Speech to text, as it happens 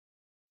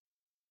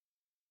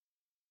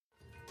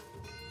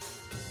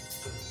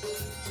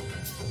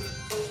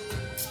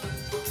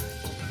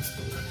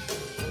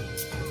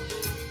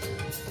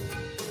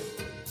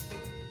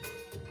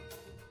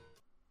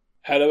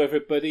Hello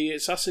everybody,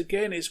 it's us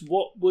again. It's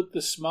What Would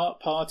the Smart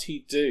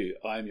Party Do?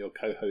 I'm your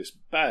co-host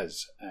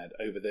Baz, and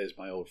over there's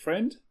my old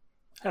friend.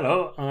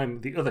 Hello,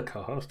 I'm the other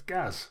co-host,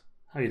 Gaz.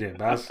 How you doing,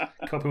 Baz?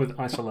 Coping with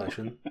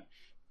isolation?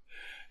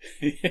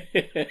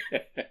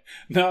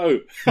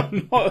 No,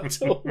 not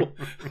at all.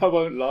 I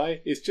won't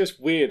lie. It's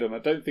just weird and I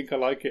don't think I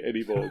like it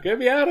anymore. Get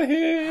me out of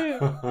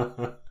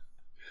here!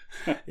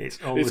 It's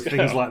always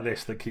things like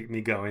this that keep me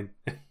going.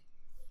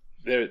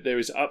 There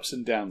is ups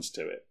and downs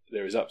to it.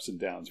 There is ups and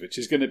downs, which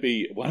is going to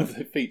be one of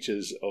the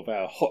features of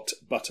our hot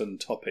button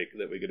topic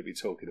that we're going to be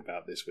talking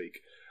about this week.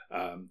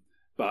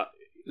 But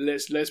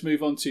let's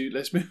move on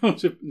to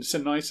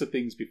some nicer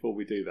things before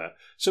we do that.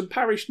 Some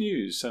parish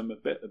news, some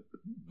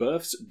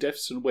births,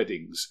 deaths, and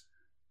weddings.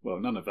 Well,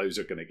 none of those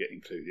are going to get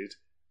included.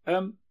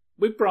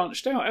 We've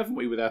branched out, haven't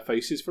we, with our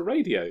faces for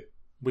radio?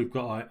 We've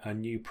got a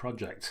new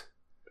project,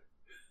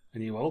 a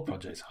new old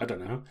project. I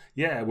don't know.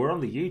 Yeah, we're on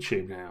the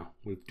YouTube now.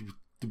 We've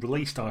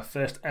released our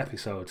first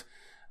episode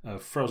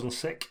of Frozen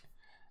Sick,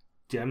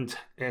 gemmed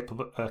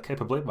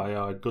capably by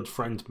our good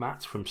friend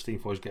Matt from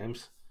Steamforged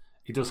Games.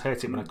 He does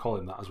hate it when I call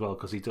him that as well,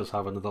 because he does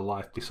have another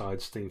life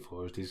besides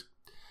Steamforged. He's,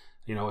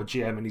 a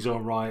GM in his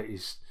own right.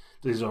 He's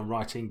does his own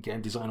writing,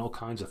 game design, all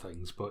kinds of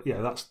things. But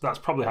yeah, that's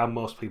probably how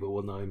most people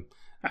will know him.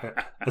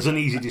 As an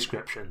easy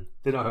description,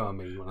 they know who I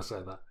mean when I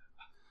say that.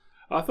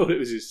 I thought it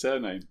was his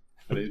surname,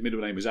 and his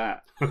middle name was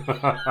At.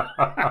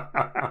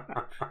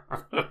 I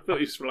thought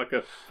he was from like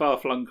a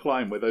far-flung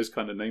clime where those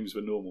kind of names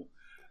were normal.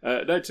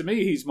 No, to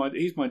me, he's my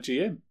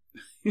GM.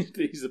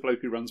 He's the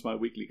bloke who runs my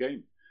weekly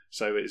game.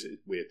 So it's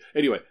weird.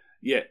 Anyway,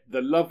 yeah,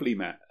 the lovely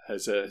Matt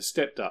has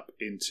stepped up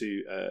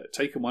into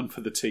taken one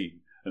for the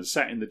team and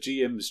sat in the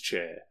GM's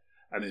chair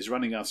and is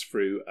running us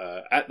through.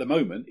 At the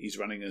moment, he's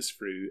running us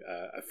through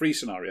a free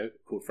scenario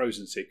called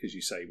Frozen Sick, as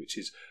you say, which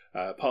is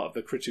part of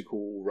the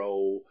Critical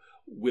Role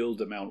Wild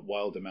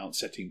Amount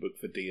setting book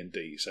for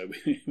D&D. So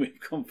we've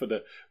gone for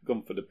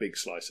the big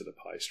slice of the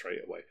pie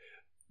straight away.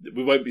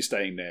 We won't be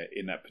staying there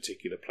in that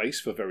particular place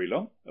for very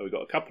long. We've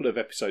got a couple of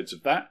episodes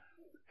of that,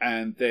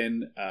 and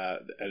then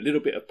a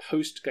little bit of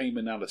post-game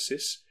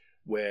analysis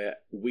where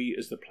we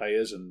as the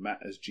players and Matt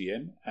as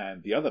GM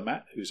and the other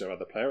Matt, who's our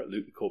other player at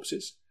Loot the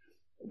Corpses,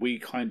 we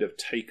kind of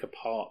take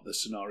apart the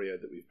scenario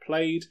that we've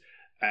played,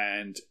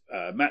 and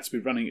Matt's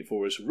been running it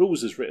for us,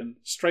 rules as written,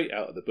 straight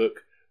out of the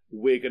book.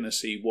 We're going to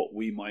see what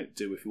we might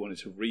do if we wanted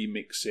to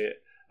remix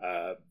it,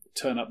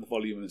 turn up the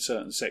volume in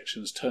certain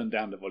sections, turn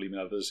down the volume in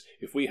others.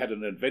 If we had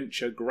an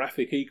adventure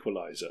graphic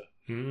equalizer,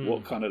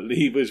 what kind of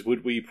levers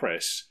would we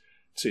press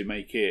to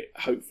make it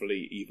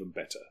hopefully even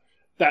better?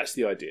 That's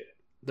the idea.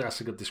 That's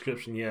a good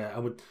description, yeah.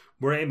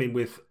 We're aiming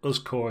with us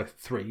core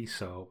 3,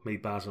 so me,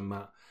 Baz and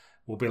Matt,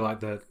 will be like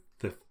the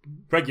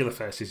regular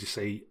faces you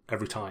see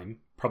every time,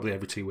 probably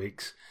every 2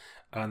 weeks.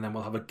 And then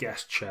we'll have a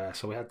guest chair.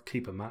 So we had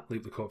Keeper Matt,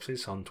 Loot the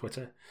Corpses, on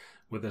Twitter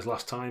with us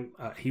last time.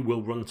 He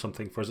will run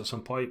something for us at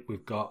some point.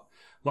 We've got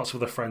lots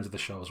of other friends of the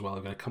show as well who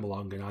are going to come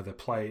along and either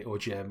play or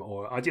GM,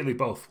 or ideally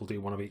both. We'll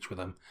do one of each with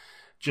them,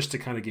 just to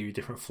kind of give you a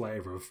different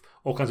flavour of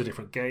all kinds of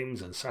different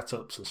games and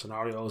setups and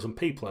scenarios and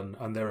people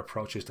and their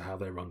approaches to how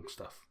they run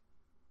stuff.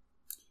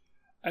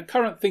 And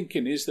current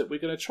thinking is that we're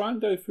going to try and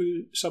go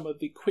through some of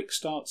the quick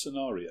start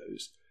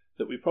scenarios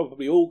that we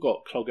probably all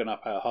got clogging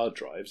up our hard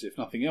drives, if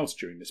nothing else,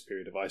 during this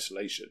period of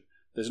isolation.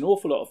 There's an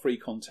awful lot of free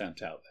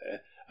content out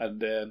there,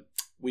 and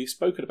we've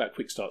spoken about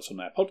quick starts on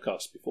our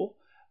podcast before,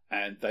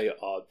 and they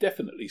are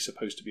definitely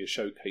supposed to be a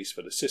showcase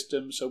for the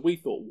system. So we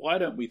thought, why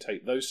don't we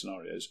take those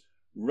scenarios,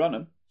 run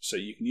them, so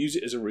you can use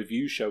it as a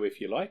review show if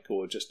you like,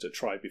 or just to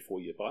try before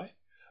you buy.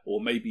 Or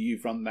maybe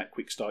you've run that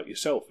quick start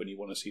yourself and you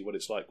want to see what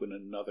it's like when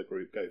another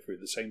group go through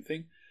the same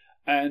thing.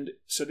 And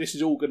so this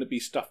is all going to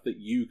be stuff that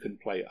you can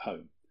play at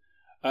home.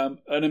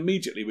 And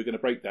immediately we're going to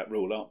break that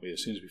rule, aren't we,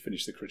 as soon as we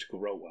finish the Critical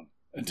Role one,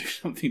 and do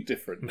something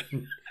different.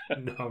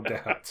 No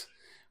doubt.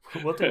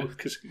 We'll do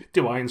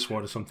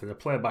Ironsword or something, a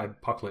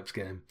play-by-apocalypse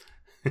game.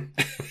 And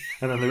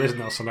then there is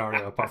no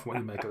scenario apart from what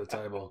you make at the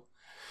table.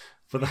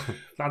 But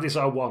that is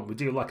our one. We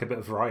do like a bit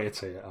of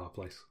variety at our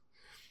place.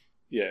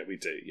 Yeah, we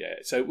do, yeah.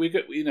 So we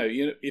got,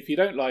 if you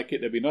don't like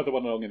it, there'll be another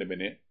one along in a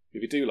minute.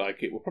 If you do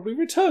like it, we'll probably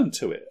return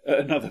to it at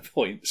another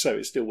point, so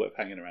it's still worth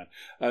hanging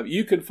around.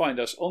 You can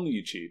find us on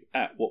YouTube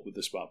at What Would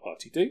the Smart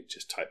Party Do?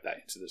 Just type that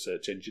into the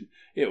search engine.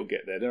 It'll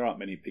get there. There aren't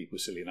many people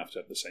silly enough to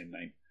have the same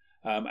name.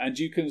 And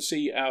you can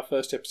see our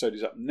first episode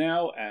is up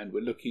now, and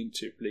we're looking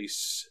to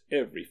release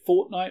every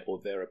fortnight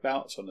or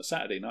thereabouts on a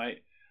Saturday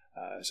night.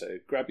 So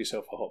grab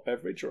yourself a hot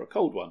beverage or a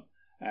cold one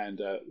and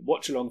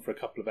watch along for a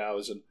couple of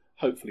hours, and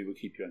hopefully we'll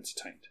keep you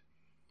entertained.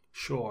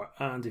 Sure,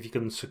 and if you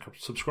can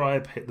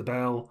subscribe, hit the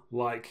bell,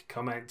 like,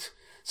 comment,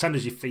 send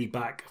us your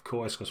feedback, of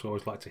course, because we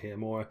always like to hear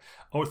more.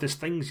 Or if there's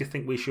things you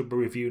think we should be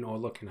reviewing or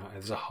looking at, if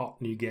there's a hot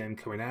new game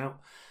coming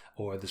out,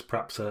 or there's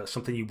perhaps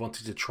something you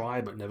wanted to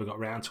try but never got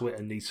around to it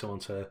and need someone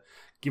to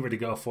give it a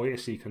go for you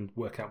so you can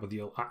work out whether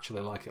you'll actually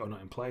like it or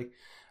not in play,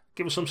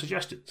 give us some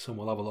suggestions and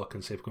we'll have a look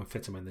and see if we can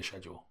fit them in the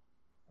schedule.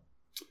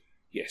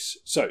 Yes,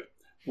 so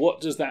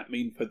what does that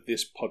mean for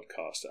this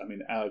podcast? I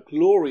mean, our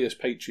glorious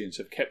Patreons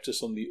have kept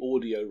us on the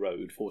audio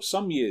road for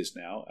some years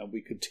now, and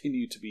we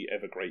continue to be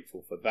ever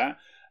grateful for that.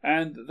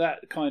 And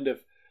that kind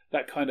of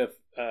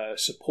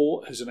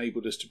support has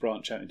enabled us to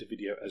branch out into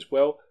video as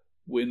well.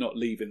 We're not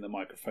leaving the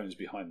microphones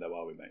behind, though,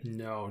 are we, mate?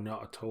 No,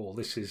 not at all.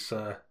 This is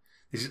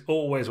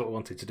always what we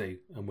wanted to do,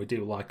 and we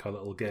do like our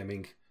little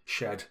gaming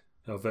shed,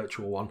 our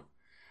virtual one.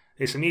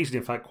 It's amusing,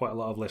 in fact, quite a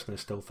lot of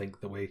listeners still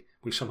think that we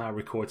somehow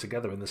record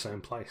together in the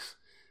same place,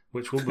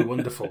 which would be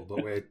wonderful,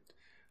 but we're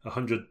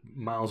 100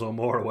 miles or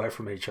more away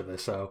from each other,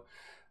 so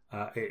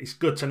it's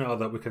good to know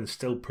that we can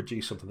still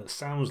produce something that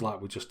sounds like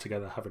we're just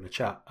together having a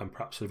chat, and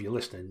perhaps if you're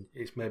listening,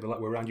 it's maybe like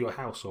we're around your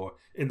house or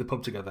in the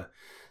pub together.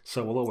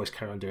 So we'll always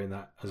carry on doing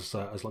that as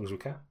long as we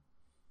can.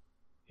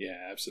 Yeah,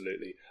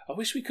 absolutely. I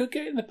wish we could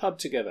get in the pub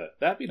together.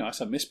 That'd be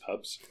nice. I miss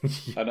pubs.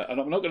 And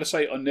I'm not going to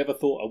say I never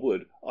thought I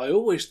would. I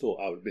always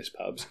thought I would miss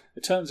pubs.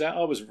 It turns out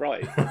I was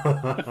right.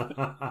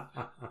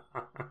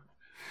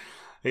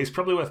 It's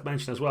probably worth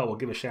mentioning as well, we'll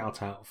give a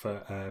shout out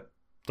for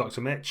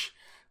Dr. Mitch,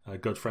 a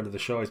good friend of the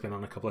show. He's been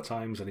on a couple of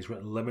times and he's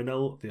written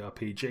Liminal, the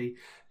RPG.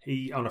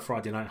 He, on a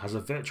Friday night, has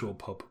a virtual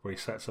pub where he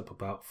sets up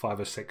about 5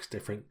 or 6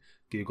 different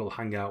Google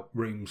Hangout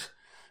rooms,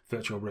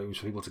 virtual rooms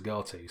for people to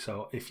go to.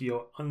 So if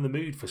you're in the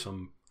mood for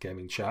some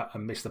gaming chat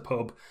and miss the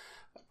pub,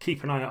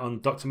 keep an eye out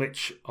on Dr.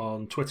 Mitch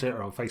on Twitter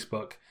or on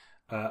Facebook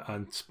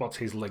and spot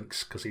his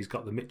links, because he's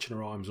got the Mitch and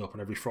Rhymes open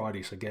every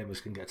Friday so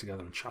gamers can get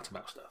together and chat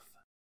about stuff.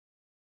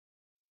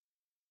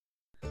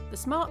 The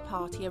Smart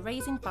Party are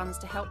raising funds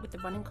to help with the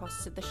running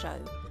costs of the show.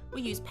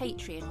 We use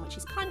Patreon, which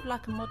is kind of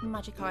like a modern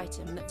magic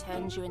item that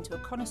turns you into a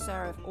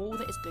connoisseur of all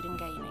that is good in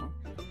gaming.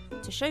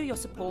 To show your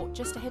support,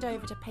 just head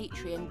over to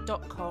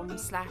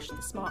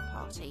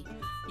patreon.com/thesmartparty.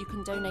 You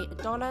can donate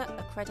 $1,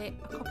 a credit,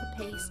 a copper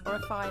piece, or a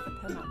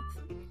 $5 per month.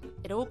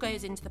 It all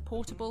goes into the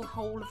portable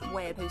whole of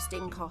web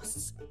hosting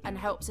costs and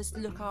helps us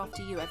look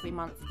after you every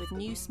month with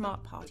new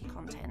Smart Party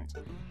content.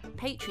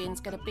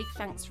 Patreons get a big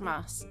thanks from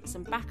us,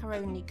 some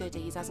backer-only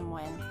goodies as and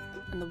when,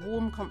 and the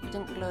warm,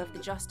 confident glow of the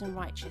just and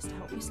righteous to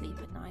help you sleep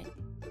at night.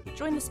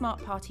 Join the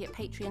Smart Party at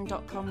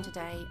patreon.com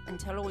today and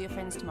tell all your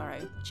friends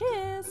tomorrow.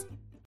 Cheers!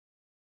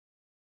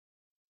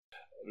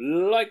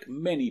 Like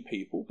many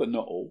people, but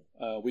not all,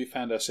 we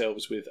found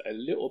ourselves with a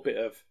little bit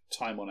of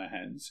time on our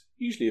hands,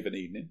 usually of an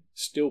evening,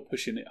 still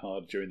pushing it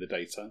hard during the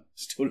daytime,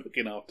 still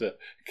looking after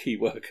key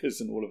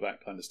workers and all of that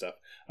kind of stuff.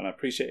 And I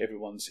appreciate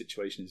everyone's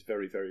situation is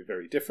very, very,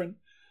 very different.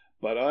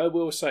 But I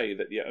will say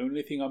that the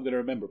only thing I'm going to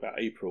remember about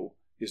April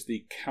is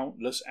the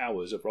countless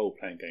hours of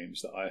role-playing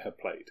games that I have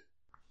played.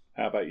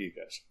 How about you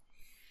guys?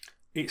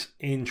 It's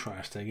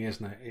interesting,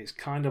 isn't it? It's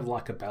kind of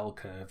like a bell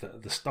curve.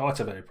 At the start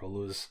of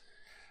April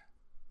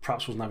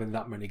perhaps wasn't having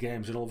that many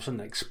games, and all of a sudden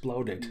it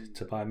exploded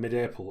to by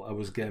mid-April I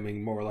was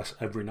gaming more or less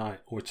every night,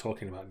 or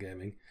talking about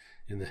gaming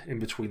in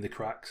between the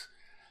cracks.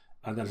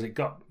 And then as it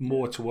got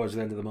more towards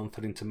the end of the month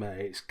and into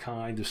May, it's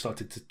kind of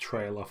started to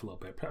trail off a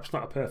little bit. Perhaps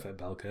not a perfect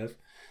bell curve,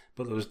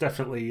 but there was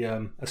definitely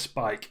a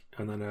spike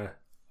and then a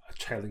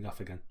trailing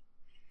off again.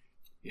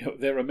 You know,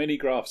 there are many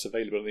graphs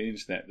available on the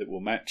internet that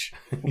will match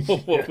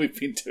what we've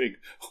been doing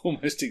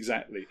almost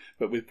exactly,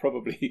 but with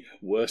probably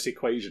worse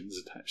equations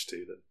attached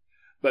to them.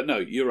 But no,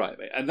 you're right,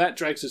 mate. And that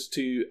drags us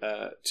to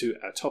our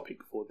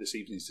topic for this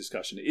evening's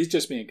discussion. It is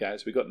just me and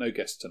Gaz. We've got no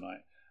guests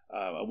tonight.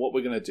 And what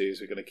we're going to do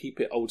is we're going to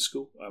keep it old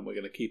school and we're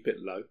going to keep it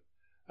low.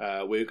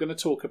 We're going to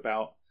talk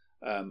about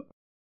a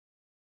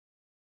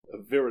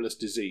virulous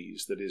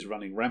disease that is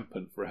running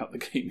rampant throughout the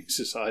gaming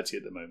society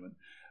at the moment,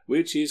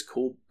 which is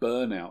called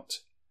burnout.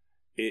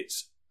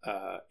 It's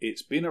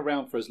been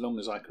around for as long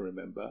as I can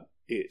remember.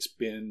 It's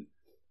been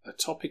a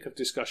topic of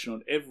discussion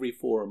on every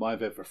forum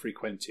I've ever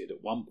frequented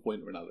at one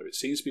point or another. It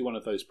seems to be one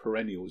of those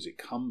perennials. It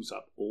comes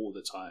up all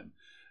the time.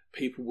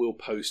 People will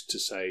post to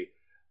say,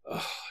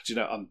 oh, do you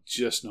know, I'm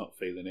just not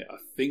feeling it. I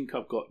think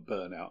I've got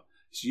burnout.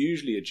 It's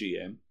usually a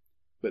GM,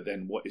 but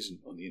then what isn't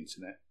on the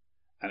internet?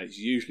 And it's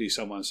usually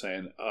someone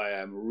saying, I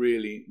am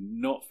really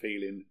not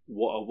feeling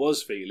what I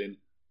was feeling.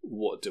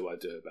 What do I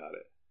do about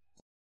it?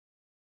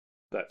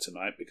 That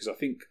tonight, because I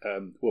think,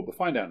 we'll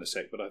find out in a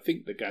sec, but I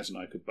think that Gaz and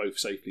I could both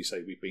safely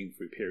say we've been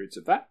through periods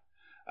of that,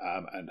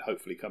 and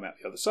hopefully come out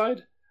the other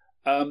side.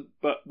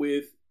 But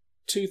with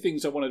 2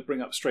 things I want to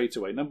bring up straight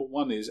away. Number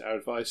one is our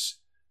advice.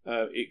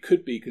 It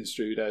could be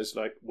construed as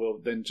like, well,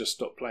 then just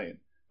stop playing.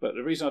 But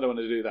the reason I don't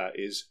want to do that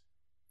is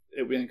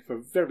it will be for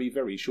a very,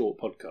 very short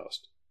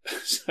podcast.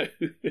 So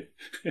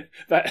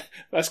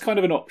that's kind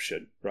of an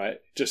option, right?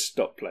 Just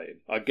stop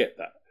playing. I get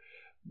that.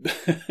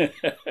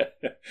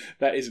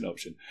 That is an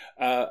option.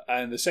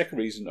 And the second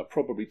reason I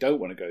probably don't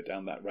want to go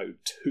down that road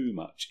too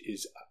much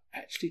is I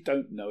actually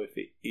don't know if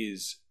it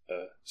is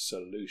a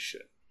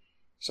solution.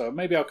 So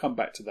maybe I'll come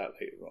back to that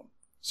later on.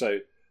 So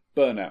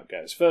burnout,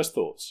 Gaz. First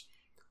thoughts.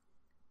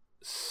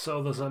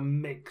 So there's a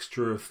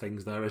mixture of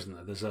things there, isn't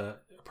there? There's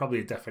probably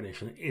a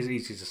definition. It is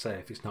easy to say,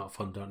 if it's not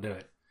fun, don't do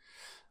it.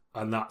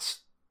 And that's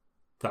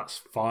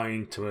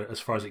fine as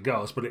far as it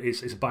goes, but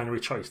it's a binary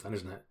choice then,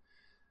 isn't it?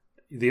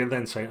 they're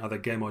then saying either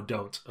game or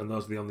don't, and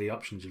those are the only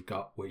options you've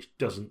got, which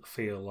doesn't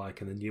feel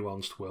like in the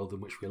nuanced world in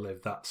which we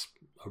live that's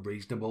a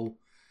reasonable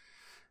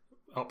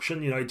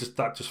option.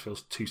 That just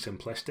feels too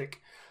simplistic.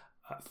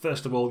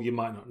 First of all, you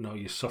might not know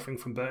you're suffering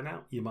from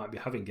burnout. You might be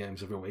having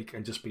games every week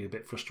and just be a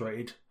bit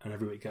frustrated, and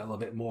every week get a little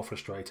bit more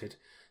frustrated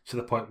to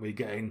the point where you're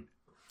getting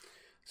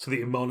so that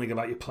you're moaning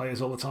about your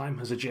players all the time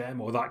as a GM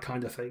or that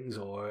kind of things,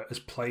 or as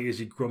players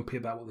you're grumpy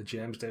about what the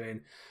GM's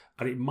doing.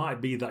 And it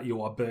might be that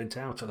you are burnt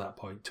out at that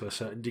point to a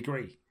certain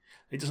degree.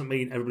 It doesn't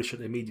mean everybody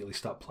should immediately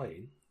stop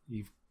playing.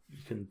 You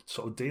can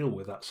sort of deal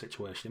with that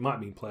situation. It might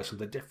mean play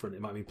something different.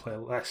 It might mean play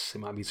less. It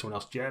might mean someone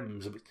else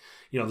gems.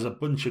 There's a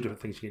bunch of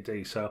different things you can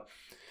do. So,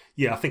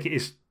 yeah, I think it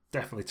is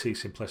definitely too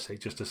simplistic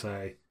just to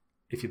say,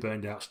 if you're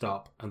burned out,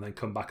 stop, and then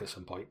come back at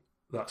some point.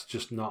 That's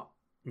just not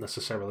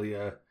necessarily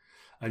a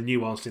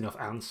nuanced enough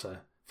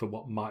answer for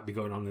what might be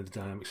going on in the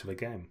dynamics of a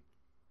game.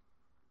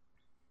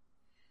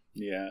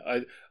 Yeah,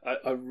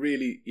 I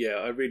really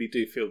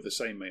do feel the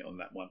same, mate, on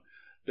that one.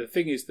 The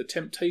thing is, the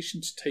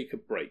temptation to take a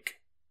break.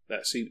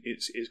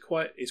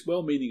 It's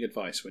well-meaning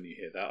advice when you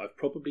hear that. I've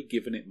probably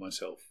given it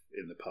myself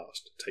in the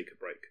past. Take a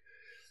break.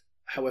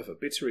 However,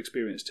 bitter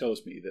experience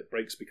tells me that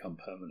breaks become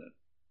permanent.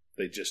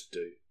 They just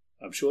do.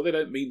 I'm sure they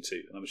don't mean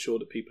to, and I'm sure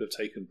that people have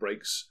taken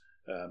breaks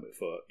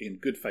in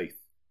good faith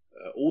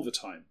all the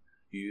time.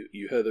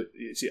 You heard that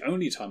it's the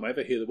only time I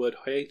ever hear the word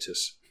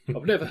hiatus.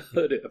 I've never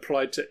heard it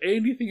applied to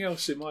anything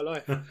else in my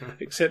life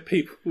except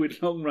people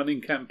with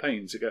long-running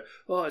campaigns who go,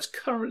 "Oh, it's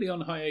currently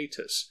on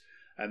hiatus,"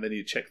 and then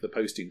you check the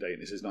posting date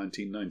and it says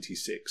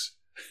 1996.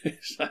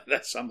 So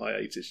that's some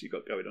hiatus you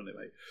got going on it,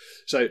 mate.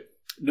 So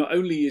not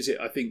only is it,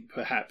 I think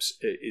perhaps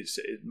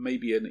it may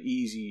be an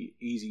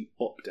easy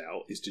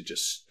opt-out is to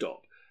just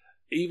stop.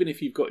 Even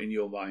if you've got in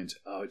your mind,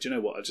 oh, do you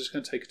know what, I'm just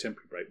going to take a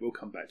temporary break, we'll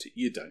come back to it.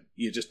 You don't.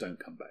 You just don't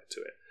come back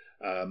to it.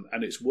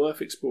 And it's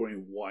worth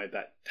exploring why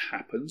that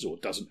happens or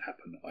doesn't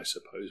happen, I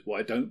suppose.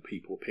 Why don't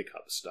people pick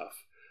up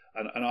stuff?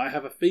 And I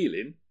have a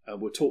feeling,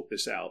 and we'll talk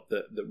this out,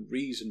 that the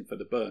reason for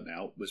the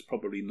burnout was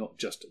probably not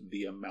just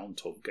the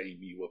amount of game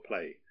you were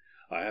playing.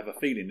 I have a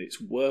feeling it's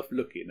worth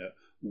looking at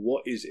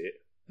what is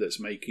it that's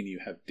making you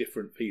have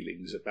different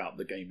feelings about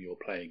the game you're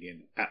playing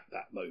in at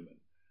that moment.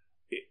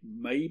 It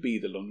may be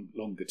the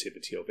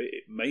longevity of it.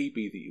 It may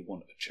be that you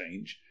want a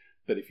change.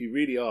 But if you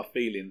really are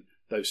feeling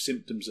those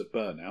symptoms of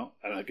burnout,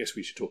 and I guess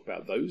we should talk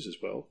about those as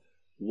well,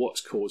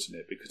 what's causing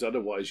it? Because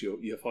otherwise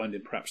you're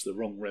finding perhaps the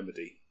wrong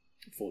remedy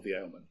for the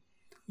ailment.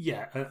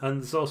 Yeah,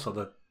 and there's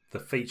also the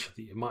feature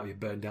that you might be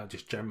burned out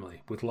just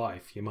generally with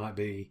life. You might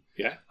be,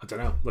 I don't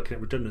know, looking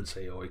at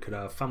redundancy, or you could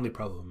have family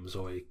problems,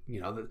 or,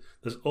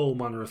 there's all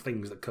manner of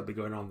things that could be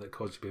going on that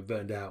cause you to be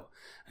burned out.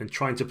 And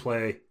trying to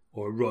play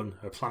or run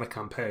or plan a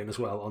campaign as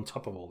well on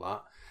top of all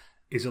that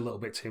is a little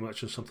bit too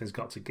much, and something's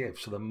got to give.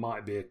 So there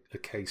might be a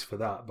case for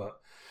that, but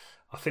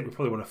I think we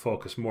probably want to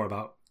focus more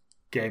about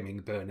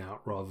gaming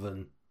burnout rather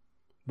than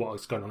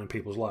what's going on in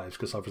people's lives,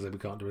 because obviously we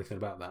can't do anything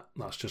about that.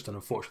 That's just an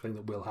unfortunate thing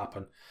that will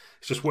happen.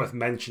 It's just worth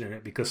mentioning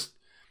it, because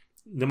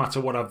no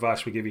matter what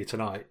advice we give you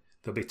tonight,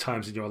 there'll be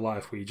times in your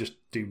life where you just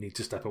do need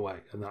to step away,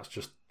 and that's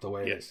just the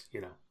way it is.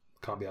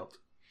 Can't be helped.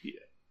 Yeah.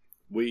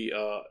 We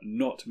are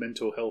not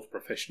mental health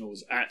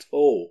professionals at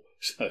all.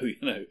 So,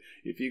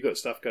 if you've got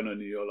stuff going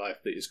on in your life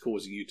that is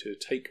causing you to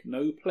take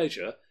no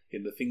pleasure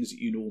in the things that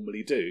you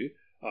normally do,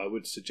 I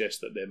would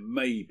suggest that there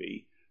may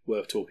be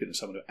worth talking to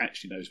someone who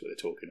actually knows what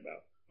they're talking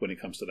about when it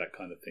comes to that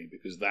kind of thing,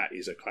 because that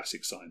is a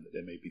classic sign that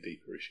there may be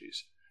deeper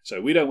issues.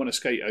 So we don't want to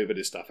skate over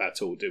this stuff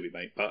at all, do we,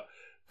 mate? But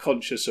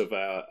conscious of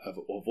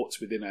what's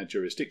within our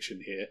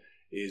jurisdiction here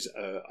is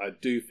I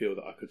do feel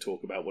that I could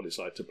talk about what it's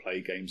like to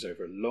play games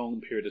over a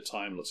long period of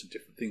time, lots of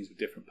different things with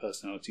different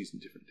personalities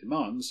and different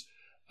demands,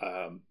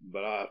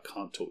 but I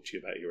can't talk to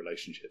you about your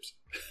relationships.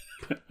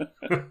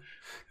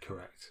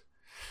 Correct.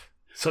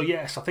 So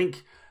yes, I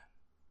think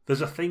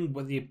there's a thing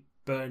when you're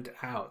burned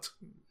out.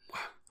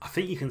 I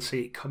think you can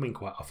see it coming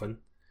quite often.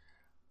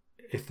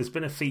 If there's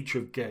been a feature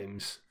of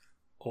games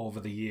over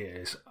the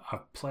years,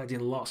 I've played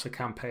in lots of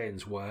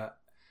campaigns where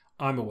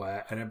I'm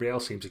aware, and everybody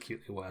else seems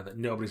acutely aware, that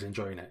nobody's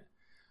enjoying it.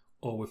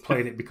 Or we're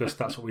playing it because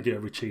that's what we do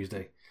every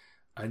Tuesday.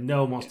 And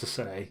no one wants to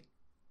say,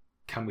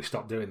 can we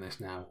stop doing this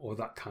now? Or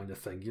that kind of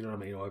thing, you know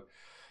what I mean? Or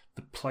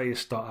the players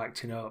start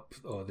acting up,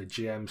 or the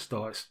GM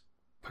starts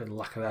putting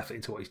lack of effort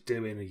into what he's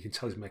doing, and you can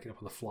tell he's making it up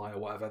on the fly or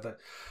whatever. That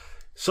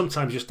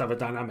sometimes you just have a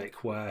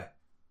dynamic where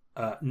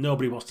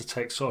nobody wants to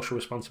take social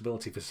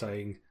responsibility for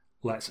saying,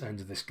 let's end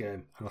this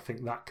game. And I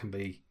think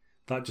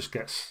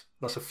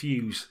that's a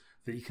fuse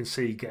that you can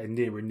see getting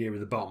nearer and nearer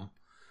the bomb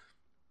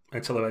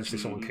until eventually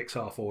someone kicks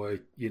off, or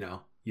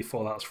you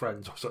fall out as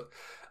friends. So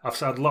I've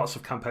had lots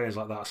of campaigns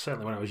like that,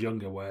 certainly when I was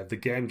younger, where the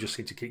game just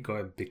seemed to keep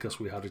going because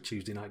we had a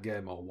Tuesday night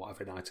game or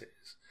whatever night it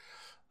is.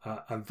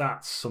 And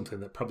that's something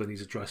that probably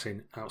needs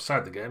addressing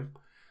outside the game,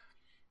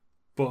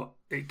 but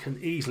it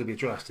can easily be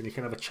addressed, and you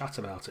can have a chat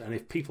about it. And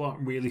if people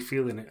aren't really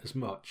feeling it as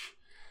much,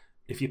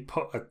 if you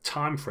put a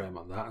time frame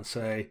on that and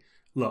say,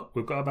 look,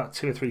 we've got about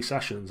 2 or 3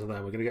 sessions, and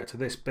then we're going to get to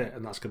this bit,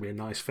 and that's going to be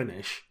a nice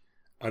finish,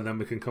 and then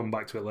we can come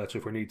back to it later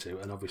if we need to,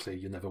 and obviously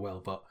you never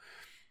will, but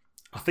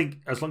I think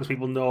as long as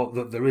people know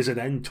that there is an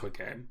end to a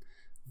game,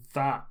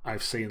 that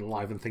I've seen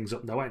liven things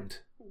up no end.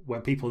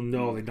 When people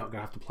know they're not going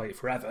to have to play it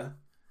forever,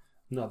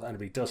 not that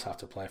anybody does have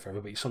to play it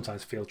forever, but you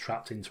sometimes feel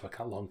trapped into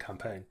a long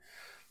campaign.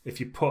 If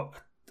you put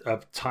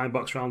a time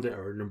box around it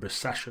or a number of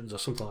sessions or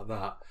something like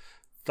that,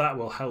 that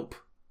will help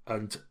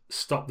and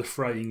stop the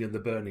fraying and the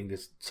burning,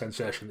 the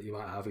sensation that you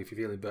might have if you're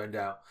feeling burned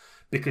out,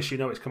 because you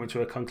know it's coming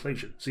to a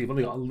conclusion. So you've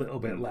only got a little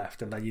bit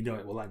left, and then you know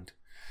it will end.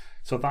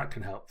 So that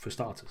can help for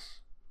starters.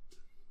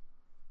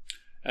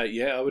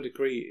 Yeah, I would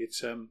agree.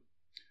 It's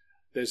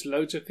there's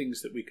loads of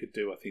things that we could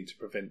do, I think, to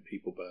prevent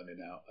people burning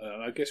out.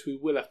 And I guess we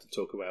will have to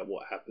talk about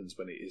what happens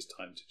when it is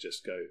time to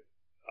just go,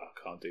 I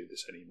can't do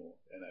this anymore.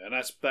 You know, and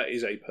that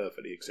is a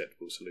perfectly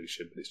acceptable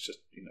solution, but it's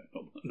just, you know,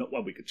 not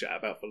one we could chat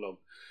about for long.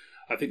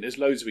 I think there's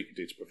loads we can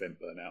do to prevent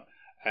burnout,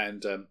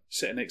 and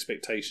setting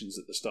expectations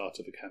at the start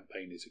of a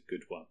campaign is a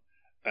good one.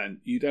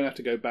 And you don't have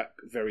to go back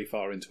very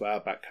far into our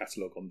back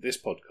catalogue on this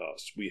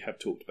podcast. We have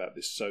talked about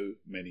this so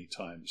many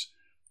times.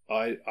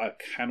 I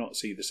cannot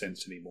see the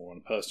sense anymore on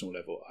a personal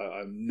level.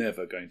 I'm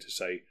never going to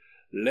say,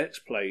 let's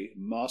play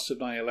Master of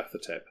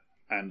Nyarlathotep,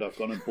 and I've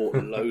gone and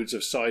bought loads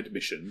of side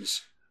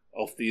missions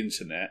off the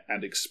internet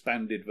and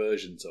expanded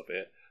versions of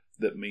it.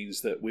 That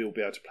means that we'll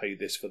be able to play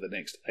this for the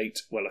next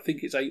 8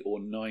 or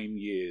 9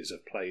 years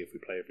of play if we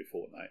play every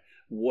fortnight.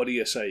 What do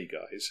you say,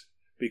 guys?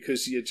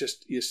 Because you're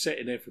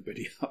setting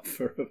everybody up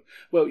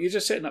you're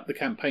just setting up the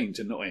campaign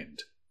to not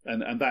end.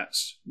 And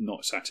that's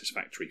not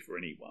satisfactory for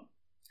anyone.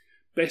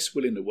 Best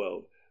will in the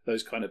world,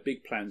 those kind of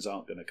big plans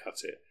aren't going to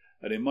cut it.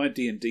 And in my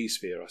D&D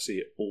sphere, I see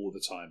it all the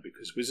time,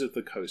 because Wizards of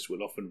the Coast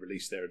will often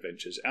release their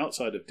adventures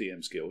outside of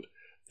DM's Guild.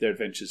 Their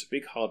adventures are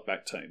big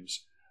hardback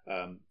tomes.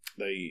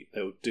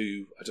 They'll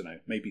do, I don't know,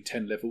 maybe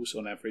 10 levels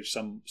on average,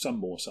 some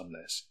more, some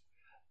less.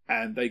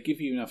 And they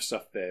give you enough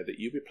stuff there that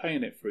you'll be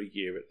playing it for a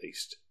year at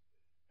least.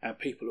 And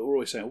people are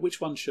always saying,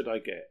 which one should I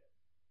get?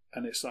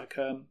 And it's like,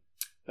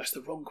 that's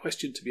the wrong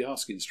question to be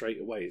asking straight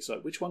away. It's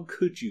like, which one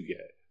could you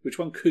get? Which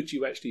one could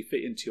you actually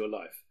fit into your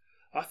life?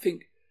 I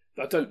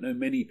don't know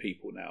many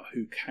people now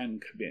who can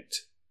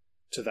commit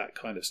to that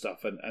kind of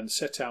stuff and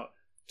set out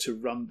to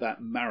run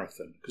that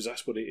marathon, because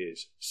that's what it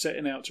is.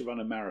 Setting out to run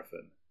a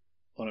marathon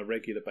on a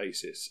regular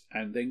basis,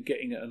 and then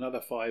getting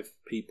another 5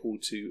 people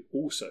to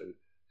also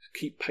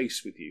keep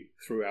pace with you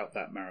throughout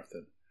that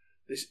marathon.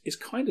 This is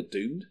kind of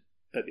doomed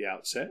at the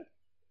outset.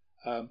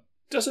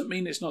 Doesn't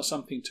mean it's not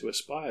something to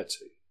aspire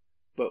to,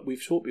 but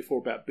we've talked before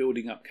about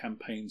building up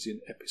campaigns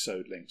in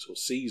episode lengths or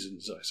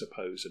seasons, I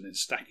suppose, and then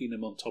stacking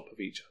them on top of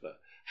each other,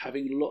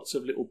 having lots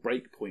of little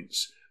break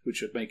points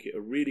which would make it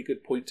a really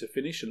good point to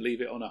finish and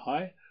leave it on a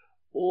high.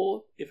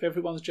 Or if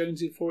everyone's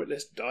jonesing for it,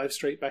 let's dive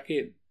straight back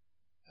in.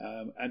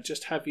 And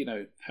just have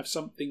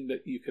something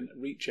that you can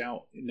reach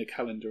out in the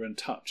calendar and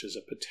touch as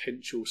a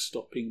potential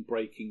stopping,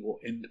 breaking, or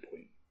end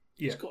point.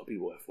 Yeah. It's got to be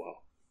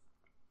worthwhile.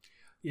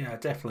 Yeah,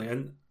 definitely.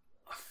 And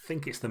I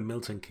think it's the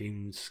Milton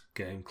Keynes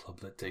Game Club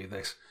that do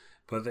this,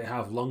 but they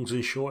have longs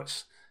and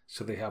shorts.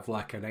 So they have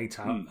like an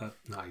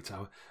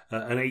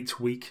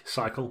 8-week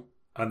cycle,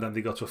 and then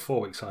they go to a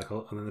 4-week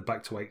cycle, and then they're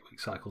back to 8-week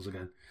cycles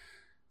again.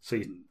 So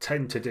you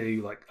tend to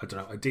do like, I don't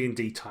know, a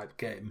D&D type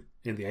game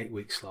in the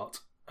 8-week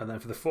slot. And then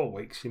for the 4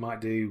 weeks, you might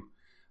do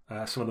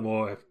some of the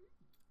more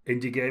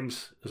indie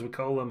games, as we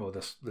call them, or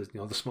the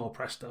small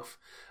press stuff.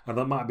 And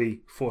that might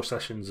be 4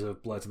 sessions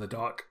of Blades in the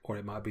Dark, or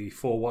it might be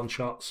 4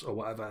 one-shots or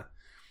whatever.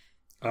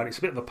 And it's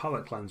a bit of a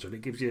palate cleanser, and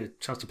it gives you a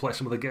chance to play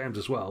some of the games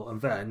as well. And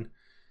then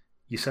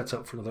you set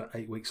up for another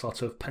 8-week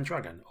slot of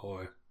Pendragon,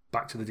 or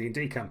back to the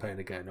D&D campaign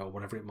again, or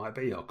whatever it might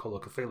be, or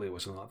Colloquophilia or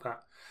something like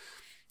that.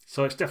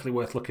 So it's definitely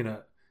worth looking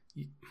at.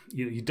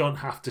 You don't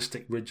have to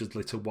stick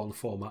rigidly to one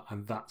format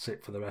and that's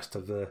it for the rest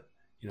of the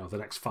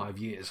next 5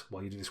 years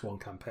while you do this one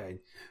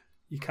campaign.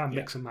 You can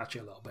mix and match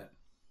it a little bit.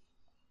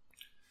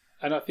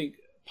 And I think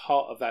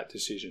part of that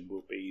decision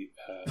will be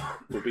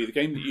the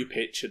game that you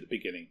pitch at the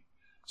beginning.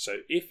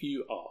 So if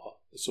you are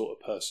the sort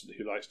of person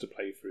who likes to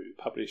play through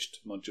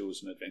published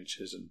modules and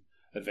adventures and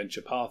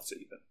adventure paths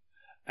even,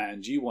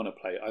 and you want to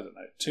play, I don't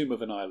know, Tomb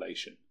of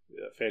Annihilation,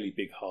 a fairly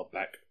big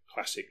hardback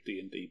classic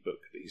D&D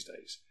book these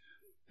days,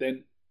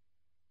 then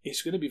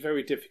it's going to be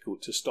very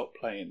difficult to stop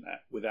playing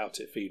that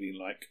without it feeling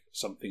like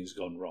something's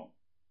gone wrong.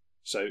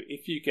 So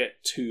if you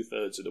get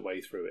 2/3 of the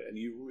way through it and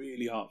you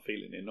really aren't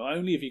feeling it, not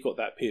only have you got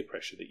that peer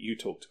pressure that you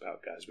talked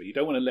about, Gaz, but you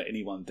don't want to let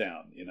anyone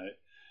down,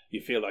 You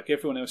feel like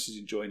everyone else is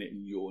enjoying it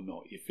and you're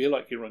not. You feel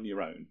like you're on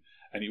your own,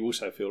 and you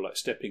also feel like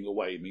stepping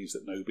away means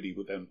that nobody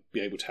will then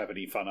be able to have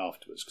any fun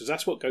afterwards, because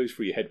that's what goes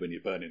through your head when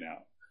you're burning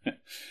out.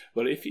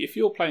 Well, if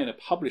you're playing a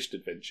published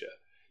adventure,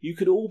 you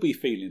could all be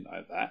feeling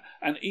like that,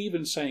 and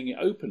even saying it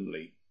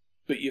openly,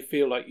 but you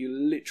feel like you're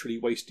literally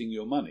wasting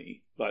your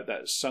money, like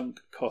that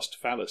sunk cost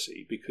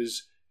fallacy,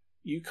 because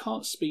you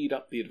can't speed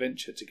up the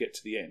adventure to get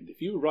to the end.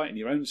 If you were writing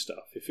your own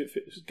stuff, if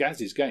it was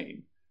Gaz's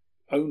game,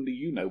 only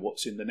you know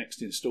what's in the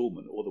next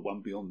instalment or the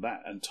one beyond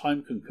that, and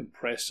time can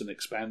compress and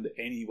expand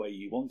any way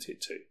you want it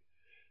to.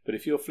 But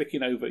if you're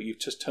flicking over, you've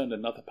just turned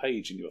another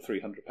page in your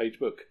 300-page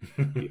book.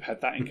 You've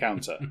had that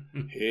encounter.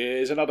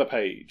 Here's another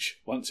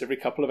page once every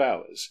couple of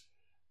hours.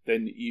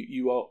 Then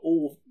you are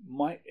all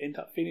might end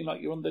up feeling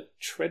like you're on the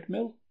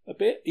treadmill a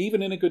bit.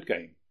 Even in a good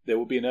game, there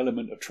will be an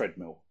element of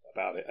treadmill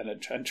about it,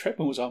 and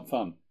treadmills aren't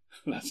fun.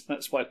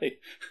 That's why I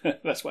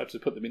have to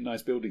put them in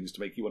nice buildings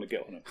to make you want to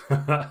get on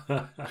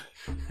them.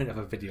 And have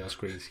a video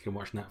screen so you can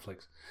watch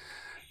Netflix.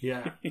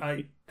 Yeah,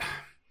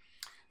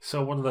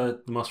 So one of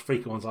the most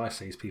frequent ones I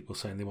see is people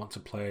saying they want to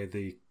play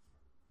the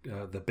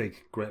big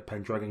Great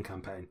Pendragon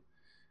campaign.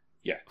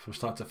 Yeah, from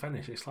start to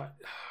finish. It's like,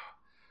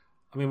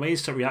 I mean, my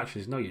instant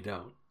reaction is no, you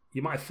don't.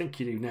 You might think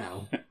you do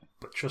now,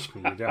 but trust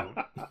me, you don't.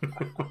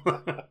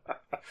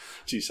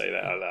 Do you say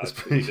that out loud?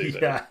 You do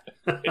that?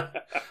 Yeah.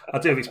 I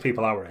do if it's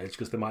people our age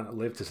because they might not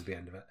live to see the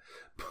end of it.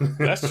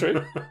 That's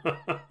true.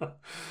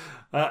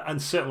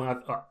 And certainly,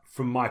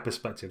 from my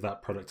perspective,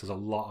 that product has a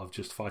lot of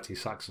just fighting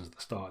Saxons at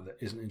the start that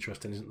isn't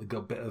interesting, isn't the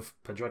good bit of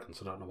Pendragon,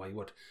 so I don't know why you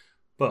would.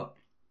 But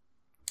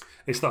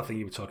it's that thing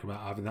you were talking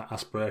about, having that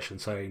aspiration,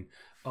 saying,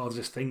 oh, there's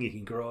this thing you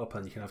can grow up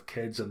and you can have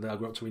kids and they'll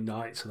grow up to be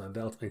knights and then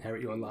they'll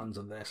inherit your lands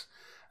and this.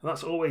 And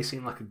that's always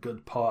seemed like a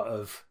good part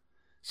of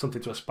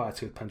something to aspire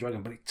to with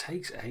Pendragon, but it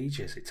takes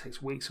ages. It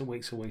takes weeks and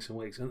weeks and weeks and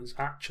weeks, and it's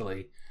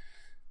actually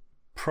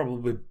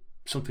probably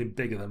something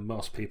bigger than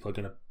most people are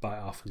going to bite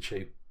off and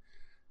chew.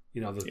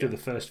 You know, they'll do the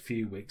first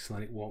few weeks and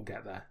then it won't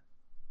get there.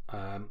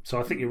 So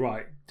I think you're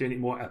right, doing it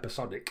more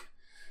episodic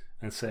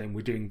and saying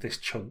we're doing this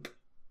chunk,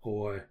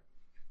 or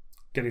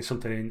getting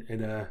something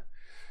in a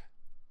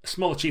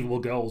small achievable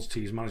goals, to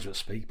use management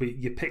speak, but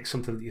you pick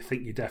something that you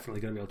think you're definitely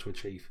going to be able to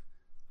achieve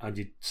and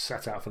you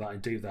set out for that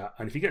and do that.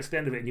 And if you get to the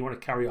end of it and you want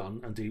to carry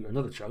on and do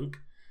another chunk,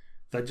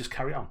 then just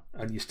carry on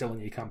and you're still in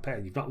your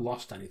campaign. You've not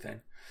lost anything.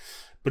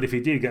 But if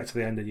you do get to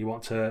the end and you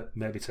want to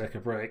maybe take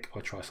a break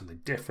or try something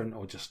different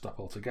or just stop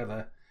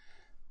altogether,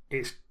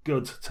 it's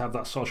good to have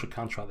that social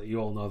contract that you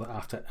all know that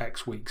after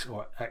X weeks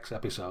or X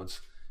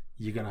episodes,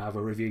 you're going to have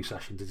a review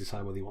session to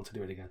decide whether you want to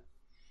do it again.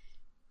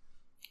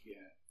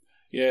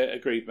 Yeah,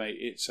 agreed, mate.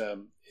 It's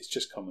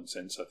just common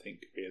sense, I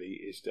think, really.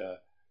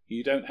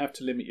 You don't have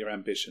to limit your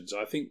ambitions.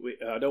 I think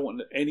I don't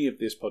want any of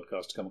this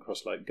podcast to come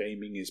across like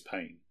gaming is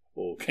pain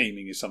or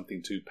gaming is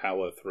something to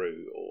power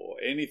through or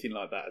anything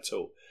like that at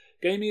all.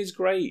 Gaming is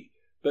great,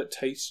 but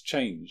tastes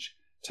change.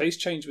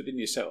 Tastes change within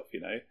yourself,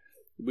 you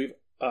know.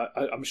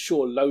 I'm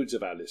sure loads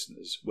of our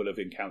listeners will have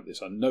encountered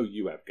this. I know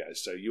you have,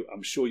 Gaz, so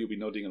I'm sure you'll be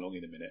nodding along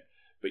in a minute.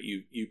 But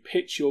you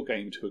pitch your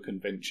game to a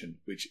convention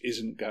which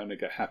isn't going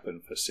to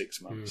happen for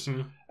 6 months,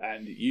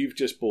 and you've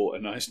just bought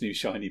a nice new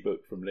shiny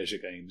book from Leisure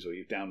Games, or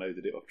you've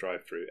downloaded it off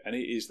DriveThru, and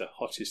it is the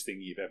hottest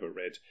thing you've ever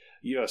read.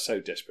 You are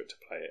so desperate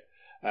to play it,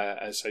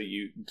 and so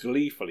you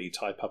gleefully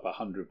type up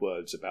 100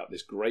 words about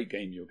this great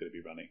game you're going to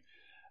be running.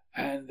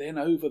 And then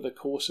over the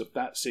course of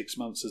that 6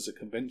 months, as the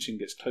convention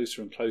gets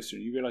closer and closer,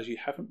 and you realise you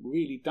haven't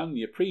really done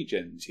your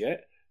pre-gens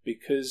yet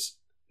because,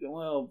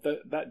 well,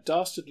 that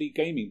dastardly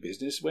gaming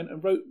business went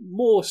and wrote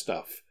more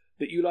stuff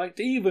that you liked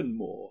even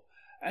more.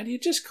 And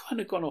you've just kind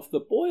of gone off the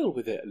boil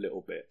with it a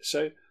little bit.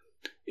 So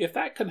if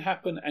that can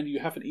happen and you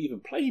haven't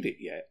even played it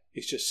yet,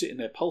 it's just sitting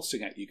there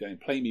pulsing at you going,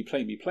 play me,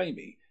 play me, play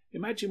me.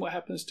 Imagine what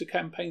happens to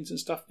campaigns and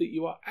stuff that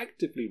you are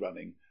actively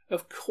running.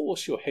 Of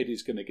course your head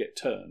is going to get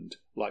turned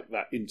like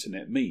that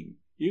internet meme.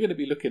 You're going to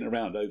be looking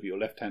around over your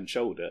left-hand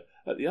shoulder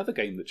at the other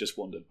game that just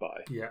wandered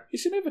by. Yeah.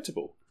 It's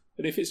inevitable.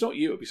 And if it's not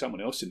you, it'll be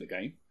someone else in the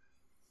game.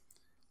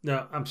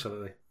 No,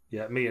 absolutely.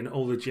 Yeah, me and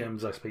all the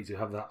GMs I speak to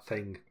have that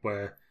thing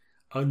where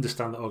I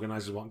understand that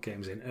organisers want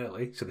games in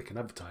early so they can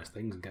advertise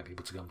things and get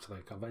people to come to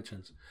their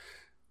conventions.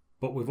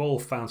 But we've all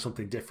found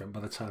something different by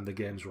the time the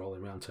game's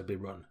rolling around to be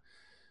run.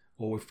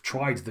 Or we've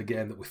tried the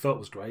game that we thought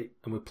was great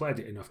and we've played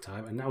it enough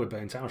time and now we're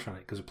burnt out on it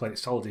because we played it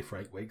solidly for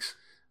 8 weeks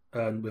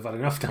and we've had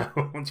enough now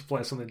to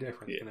play something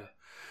different. You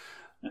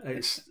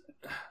know,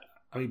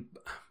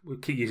 we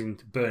keep using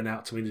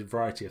burnout to mean a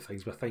variety of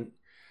things, but I think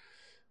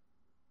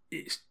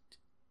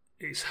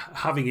it's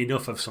having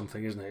enough of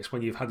something, isn't it? It's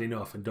when you've had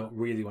enough and don't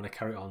really want to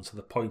carry it on. So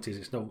the point is,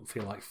 it doesn't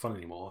feel like fun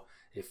anymore.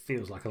 It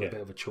feels like a little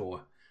bit of a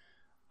chore.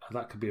 And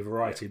that could be a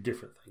variety of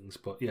different things,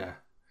 but yeah.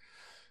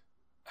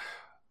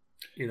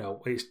 You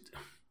know,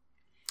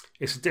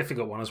 it's a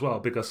difficult one as well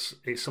because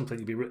it's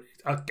something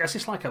I guess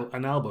it's like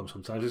an album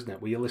sometimes, isn't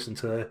it? Where you listen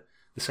to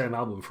the same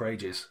album for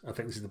ages. I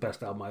think this is the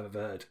best album I've ever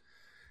heard.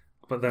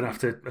 But then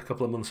after a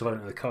couple of months of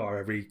owning the car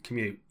every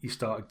commute, you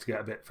started to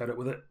get a bit fed up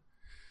with it.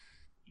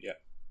 Yeah.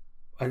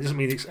 And it doesn't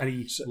mean it's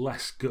any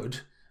less good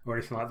or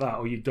anything like that,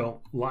 or you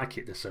don't like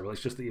it necessarily.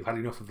 It's just that you've had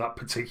enough of that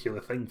particular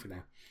thing for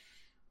now.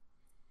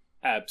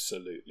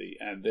 Absolutely.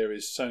 And there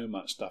is so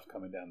much stuff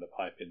coming down the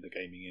pipe in the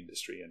gaming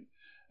industry and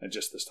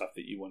just the stuff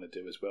that you want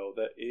to do as well,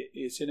 that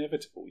it's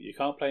inevitable. You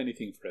can't play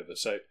anything forever.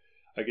 So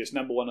I guess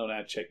number one on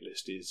our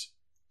checklist is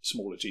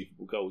small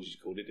achievable goals, you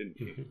called it, didn't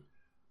you? Mm-hmm.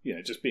 You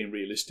know, just being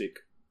realistic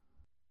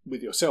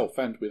with yourself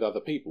and with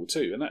other people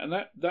too. And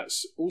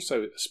that's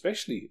also,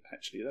 especially,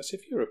 actually, that's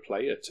if you're a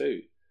player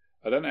too.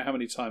 I don't know how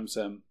many times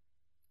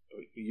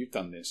you've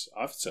done this.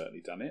 I've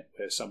certainly done it,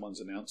 where someone's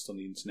announced on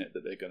the internet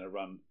that they're going to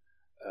run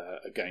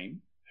a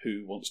game.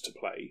 Who wants to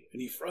play?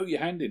 And you throw your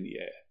hand in the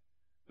air.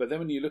 But then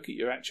when you look at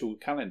your actual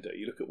calendar,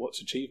 you look at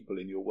what's achievable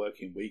in your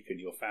working week and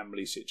your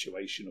family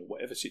situation or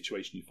whatever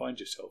situation you find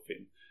yourself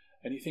in,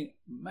 and you think,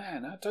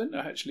 man, I don't know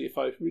actually if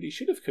I really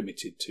should have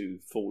committed to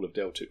Fall of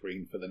Delta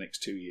Green for the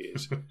next 2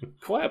 years.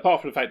 Quite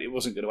apart from the fact it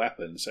wasn't going to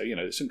happen. So,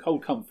 there's some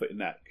cold comfort in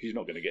that because you're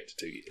not going to get to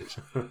 2 years.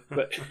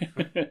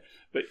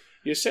 But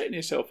you're setting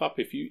yourself up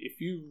if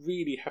you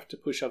really have to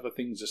push other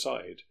things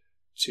aside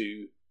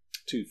to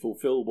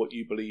fulfill what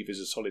you believe is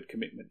a solid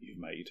commitment you've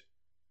made,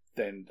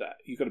 then that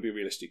you've got to be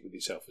realistic with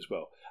yourself as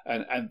well.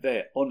 And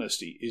their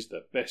honesty is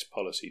the best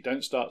policy.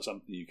 Don't start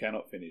something you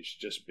cannot finish.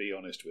 Just be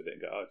honest with it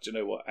and go, oh, do you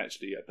know what?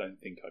 Actually, I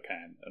don't think I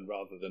can. And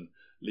rather than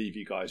leave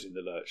you guys in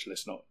the lurch,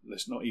 let's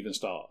not even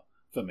start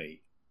for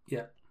me.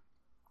 Yeah.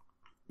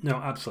 No,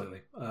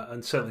 absolutely.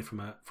 And certainly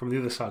from the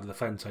other side of the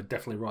fence, I'd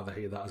definitely rather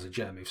hear that as a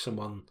gem. If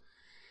someone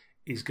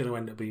is going to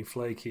end up being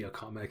flaky or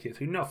can't make it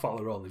through, no fault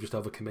of their own, they've just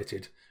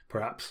overcommitted,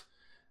 perhaps.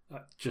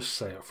 Just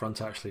say up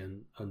front actually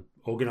and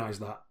organise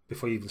that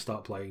before you even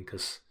start playing,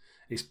 because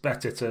it's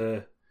better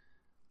to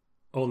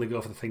only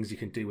go for the things you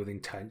can do with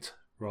intent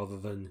rather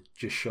than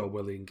just show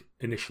willing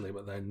initially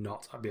but then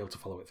not be able to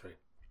follow it through.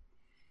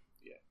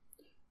 Yeah.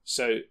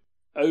 So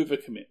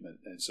overcommitment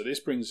then. So this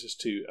brings us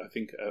to, I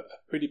think, a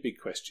pretty big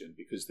question,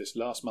 because this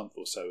last month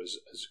or so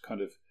has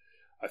kind of,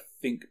 I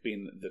think,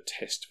 been the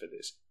test for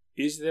this.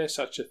 Is there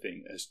such a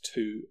thing as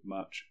too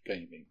much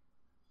gaming?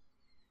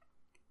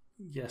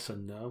 Yes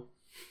and no.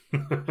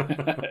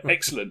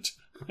 Excellent.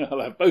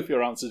 I'll have both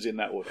your answers in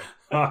that order.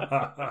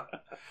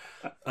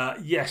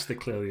 Yes, there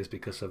clearly is,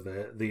 because of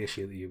the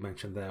issue that you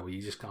mentioned there, where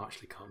you just can't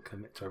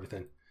commit to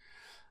everything.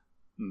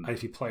 And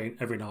if you're playing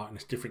every night in a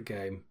different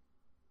game,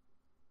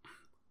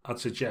 I'd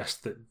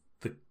suggest that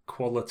the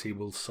quality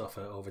will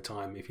suffer over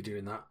time if you're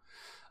doing that.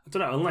 I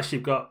don't know, unless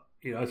you've got,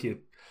 if you're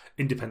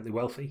independently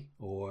wealthy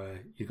or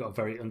you've got a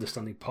very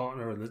understanding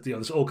partner, and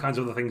there's all kinds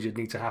of other things you'd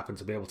need to happen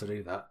to be able to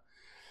do that.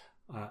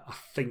 I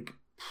think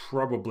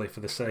probably for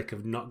the sake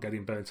of not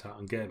getting burnt out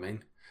on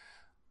gaming,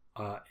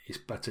 it's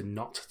better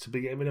not to be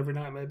gaming every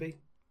night, maybe.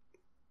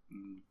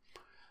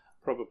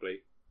 Probably.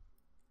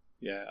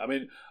 Yeah, I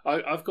mean,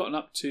 I've gotten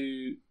up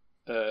to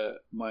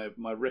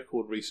my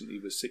record recently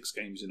was 6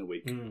 games in a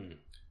week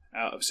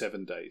out of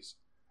 7 days,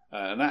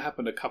 and that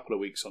happened a couple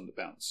of weeks on the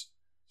bounce.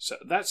 So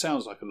that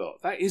sounds like a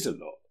lot. That is a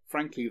lot.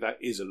 Frankly, that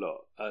is a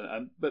lot.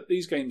 But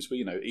these games were,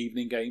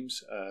 evening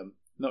games.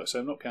 So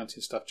I'm not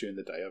counting stuff during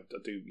the day. I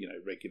do,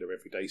 regular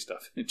everyday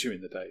stuff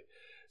during the day.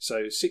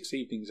 So 6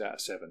 evenings out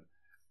of 7.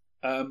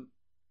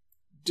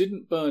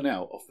 Didn't burn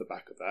out off the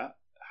back of that.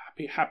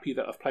 Happy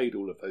that I've played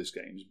all of those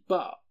games.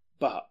 But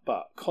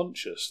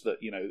conscious that,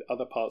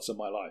 other parts of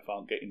my life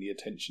aren't getting the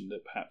attention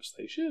that perhaps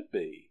they should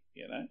be,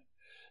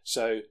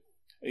 So,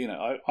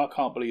 I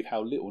can't believe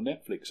how little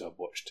Netflix I've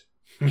watched.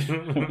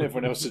 When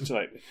everyone else is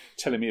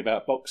telling me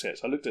about box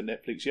sets. I looked at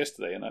Netflix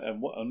yesterday and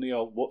on the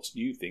old What's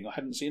New thing, I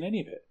hadn't seen any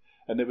of it.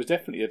 And there was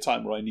definitely a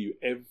time where I knew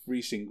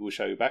every single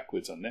show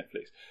backwards on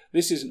Netflix.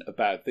 This isn't a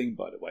bad thing,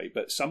 by the way,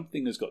 but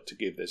something has got to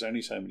give. There's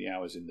only so many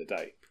hours in the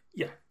day.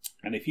 Yeah.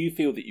 And if you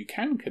feel that you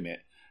can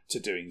commit to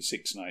doing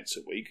 6 nights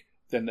a week,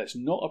 then that's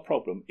not a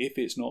problem if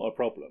it's not a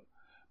problem.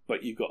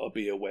 But you've got to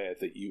be aware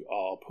that you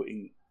are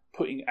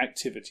putting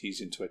activities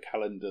into a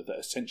calendar that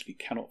essentially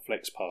cannot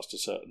flex past a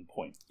certain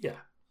point. Yeah.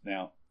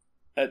 Now,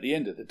 at the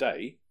end of the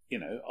day,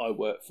 I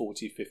work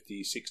 40,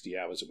 50, 60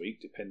 hours a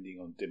week, depending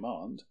on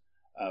demand.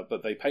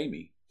 But they pay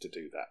me to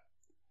do that.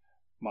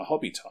 My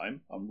hobby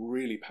time, I'm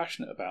really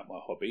passionate about my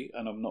hobby,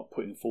 and I'm not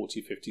putting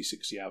 40, 50,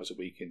 60 hours a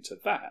week into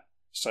that.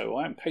 So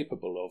I am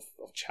capable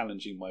of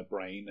challenging my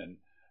brain and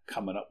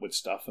coming up with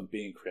stuff and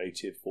being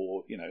creative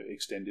for,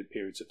 extended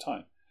periods of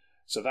time.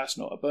 So that's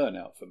not a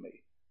burnout for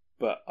me.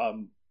 But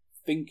I'm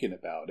thinking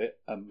about it,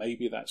 and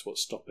maybe that's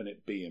what's stopping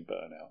it being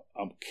burnout.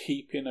 I'm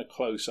keeping a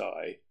close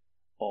eye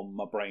on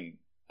my brain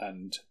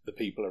and the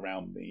people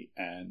around me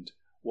and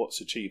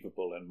what's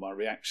achievable and my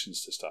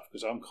reactions to stuff,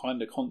 because I'm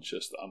kind of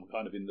conscious that I'm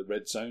kind of in the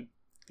red zone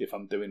if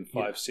I'm doing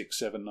 5, 6,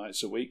 7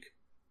 nights a week.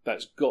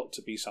 That's got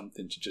to be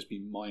something to just be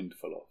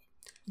mindful of.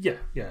 Yeah.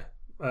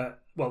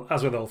 Well,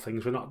 as with all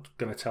things, we're not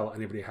going to tell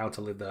anybody how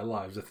to live their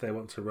lives. If they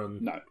want to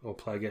run or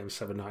play games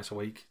 7 nights a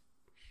week,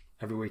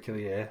 every week of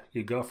the year,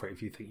 you go for it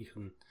if you think you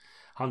can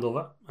handle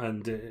that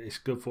and it's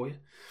good for you.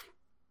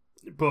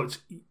 But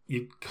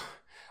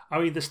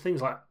there's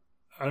things like,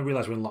 I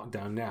realise we're in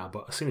lockdown now,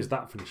 but as soon as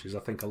that finishes,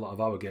 I think a lot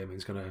of our gaming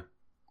is going to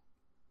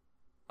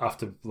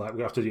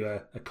we have to do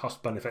a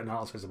cost-benefit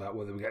analysis about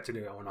whether we get to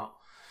do it or not.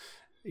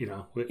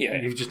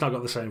 You've just not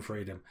got the same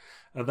freedom.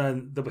 And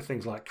then there'll be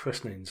things like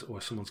christenings,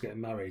 or someone's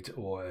getting married,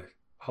 or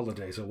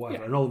holidays, or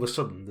whatever. Yeah. And all of a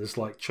sudden, there's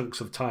like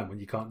chunks of time when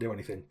you can't do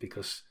anything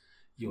because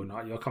you're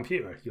not at your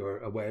computer. You're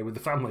away with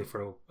the family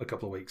for a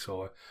couple of weeks,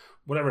 or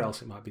whatever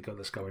else it might be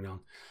that's going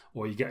on.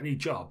 Or you get a new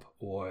job,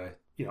 or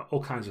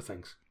all kinds of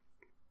things.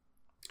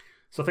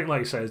 So I think, like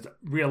you say,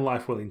 real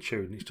life will in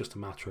tune. It's just a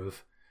matter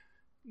of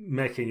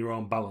making your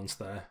own balance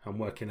there and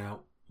working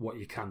out what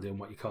you can do and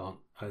what you can't.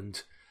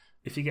 And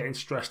if you're getting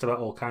stressed about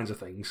all kinds of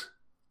things,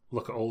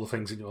 look at all the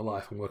things in your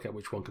life and work out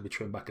which one can be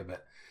trimmed back a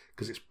bit,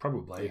 because it's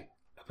probably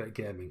a bit of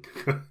gaming.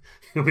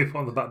 You'll be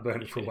on the back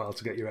burner for a while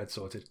to get your head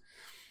sorted.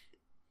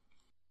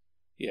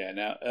 Yeah,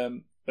 now,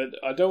 but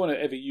I don't want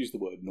to ever use the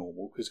word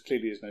normal, because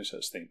clearly there's no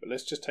such thing. But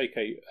let's just take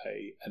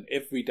an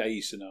everyday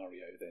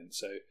scenario then.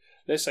 So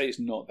let's say it's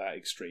not that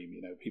extreme.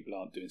 People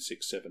aren't doing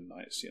 6-7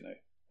 nights.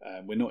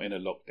 We're not in a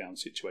lockdown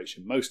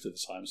situation most of the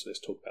time. So let's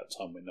talk about the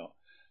time we're not.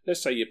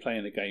 Let's say you're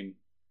playing a game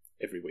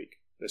every week.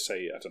 Let's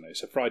say, I don't know,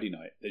 it's a Friday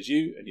night. There's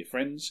you and your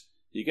friends.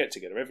 You get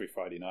together every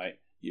Friday night.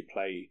 You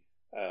play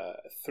a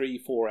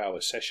 3-4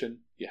 hour session.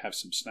 You have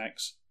some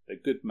snacks. They're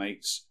good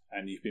mates.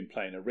 And you've been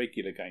playing a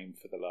regular game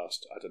for the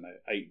last,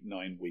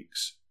 8-9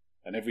 weeks.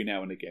 And every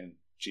now and again,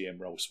 GM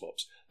role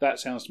swaps. That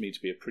sounds to me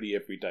to be a pretty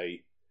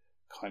everyday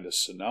kind of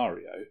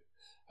scenario.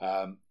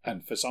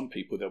 And for some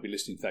people, they'll be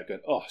listening to that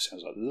going, oh, it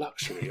sounds like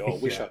luxury. Oh, I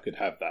wish I could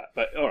have that.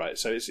 But all right,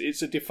 so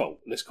it's a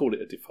default. Let's call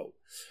it a default.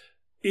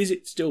 Is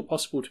it still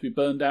possible to be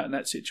burned out in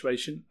that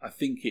situation? I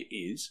think it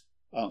is,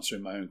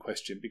 answering my own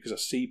question, because I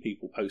see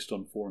people post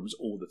on forums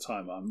all the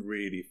time. I'm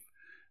really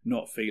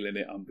not feeling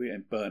it. I'm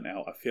getting burnt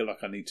out. I feel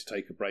like I need to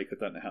take a break. I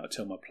don't know how to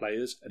tell my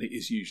players, and it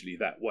is usually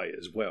that way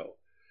as well.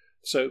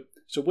 So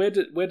where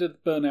did the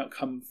burnout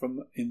come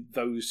from in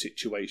those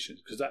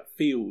situations? Because that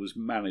feels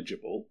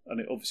manageable, and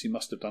it obviously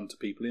must have done to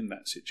people in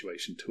that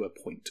situation to a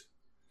point.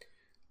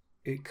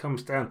 It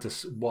comes down to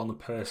one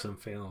person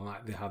feeling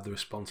like they have the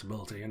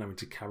responsibility and having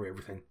to carry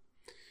everything.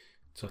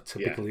 So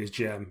typically as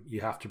GM,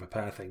 you have to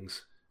prepare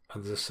things,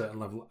 and there's a certain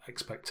level of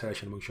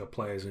expectation amongst your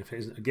players. And if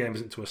a game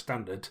isn't to a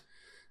standard,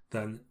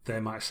 then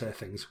they might say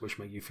things which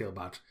make you feel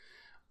bad.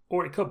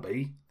 Or it could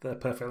be they're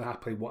perfectly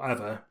happy,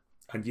 whatever,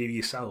 and you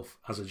yourself,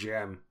 as a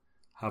GM,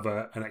 have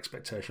an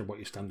expectation of what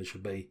your standard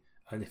should be.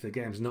 And if the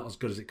game's not as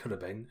good as it could have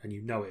been, and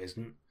you know it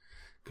isn't,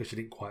 because you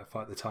didn't quite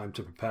find the time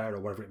to prepare or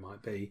whatever it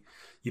might be,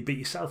 you beat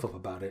yourself up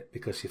about it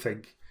because you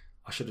think,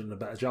 I should have done a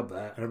better job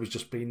there, and it was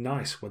just being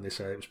nice when they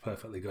say it was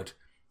perfectly good,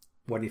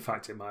 when in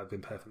fact it might have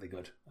been perfectly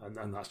good,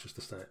 and that's just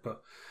the state.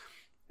 But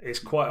it's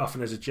quite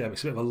often as a GM,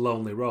 it's a bit of a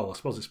lonely role. I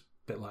suppose it's a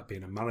bit like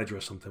being a manager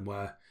or something,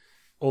 where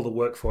all the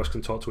workforce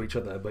can talk to each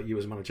other, but you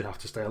as manager have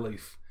to stay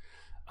aloof.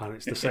 And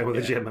it's the same with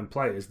the GM and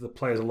players. The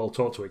players will all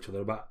talk to each other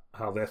about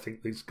how they think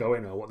it's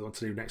going or what they want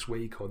to do next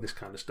week or this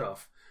kind of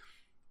stuff.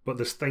 But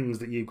there's things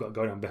that you've got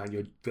going on behind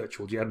your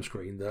virtual GM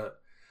screen that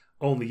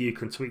only you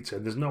can speak to.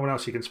 And there's no one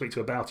else you can speak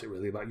to about it,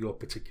 really, about your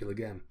particular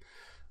game.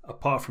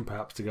 Apart from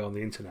perhaps to go on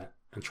the internet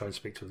and try and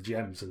speak to the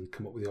GMs and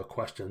come up with your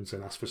questions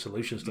and ask for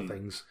solutions to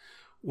things,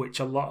 which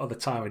a lot of the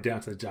time are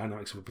down to the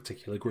dynamics of a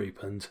particular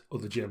group and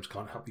other GMs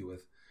can't help you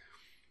with.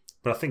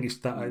 But I think it's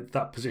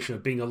that position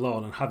of being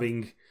alone and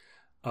having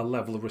a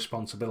level of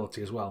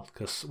responsibility as well,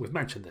 because we've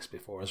mentioned this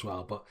before as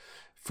well, but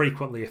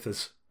frequently if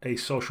there's a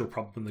social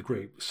problem in the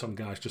group, some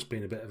guy's just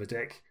being a bit of a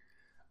dick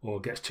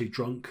or gets too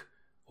drunk,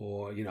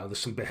 or there's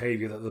some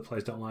behaviour that the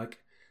players don't like,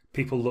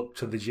 people look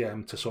to the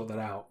GM to sort that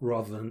out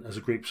rather than as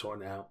a group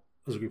sorting it out,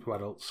 as a group of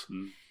adults.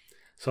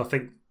 So I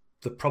think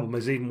the problem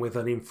is, even with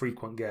an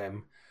infrequent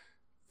game,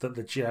 that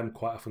the GM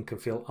quite often can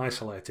feel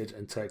isolated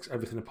and takes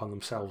everything upon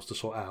themselves to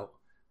sort out,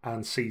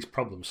 and sees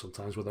problems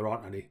sometimes where there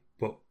aren't any,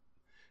 but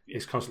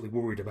is constantly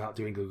worried about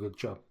doing a good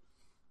job.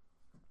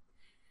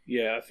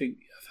 Yeah, I think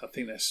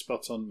that's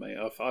spot on, mate.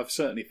 I've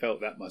certainly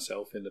felt that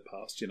myself in the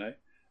past,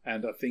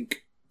 and I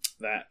think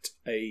that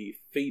a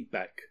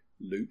feedback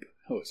loop.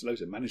 Oh, it's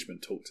loads of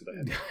management talk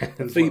today.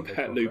 A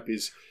feedback loop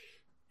is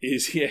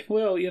yeah.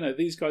 Well,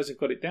 these guys have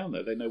got it down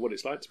there. They know what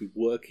it's like to be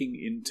working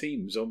in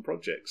teams on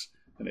projects,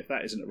 and if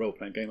that isn't a role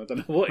playing game, I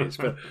don't know what is.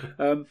 But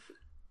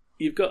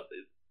you've got.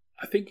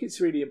 I think it's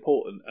really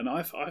important, and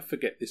I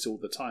forget this all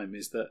the time,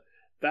 is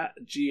that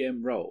GM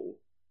role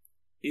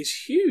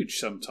is huge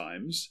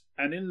sometimes,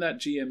 and in that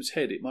GM's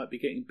head it might be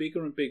getting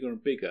bigger and bigger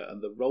and bigger,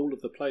 and the role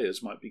of the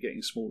players might be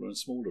getting smaller and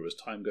smaller as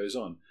time goes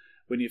on.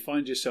 When you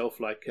find yourself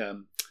like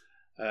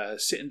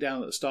sitting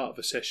down at the start of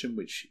a session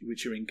which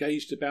you're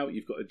engaged about,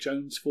 you've got a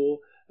Jones for,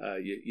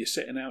 you're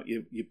setting out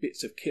your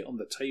bits of kit on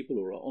the table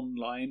or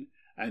online,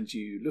 and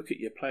you look at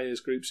your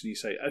players groups and you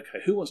say,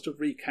 okay, who wants to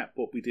recap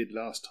what we did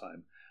last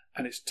time?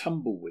 And it's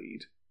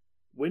tumbleweed.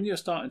 When you're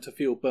starting to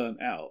feel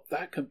burnt out,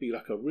 that can be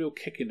like a real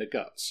kick in the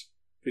guts,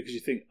 because you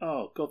think,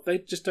 oh God, they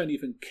just don't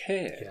even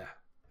care. Yeah.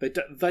 They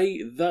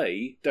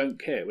don't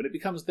care. When it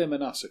becomes them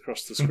and us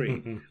across the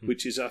screen,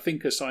 which is, I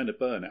think, a sign of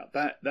burnout,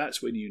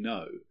 that's when you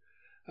know.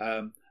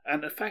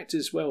 And the fact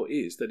as well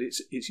is that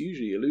it's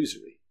usually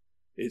illusory.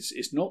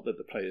 It's not that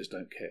the players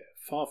don't care.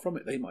 Far from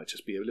it. They might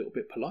just be a little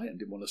bit polite and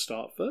didn't want to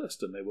start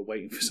first, and they were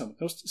waiting for someone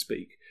else to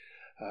speak.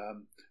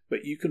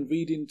 But you can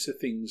read into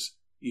things.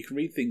 You can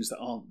read things that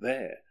aren't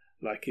there.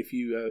 Like if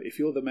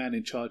you're the man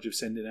in charge of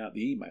sending out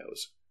the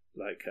emails,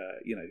 like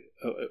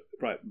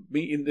right,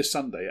 meeting this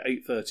Sunday at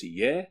 8:30,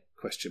 yeah? ?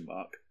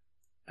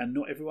 And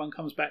not everyone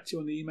comes back to you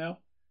on the email.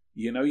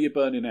 You're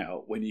burning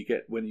out when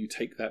you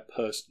take that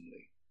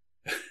personally,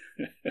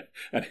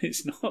 and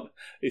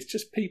it's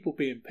just people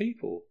being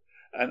people.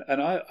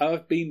 And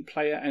I've been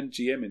player and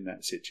GM in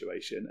that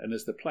situation, and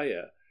as the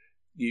player,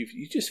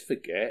 you just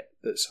forget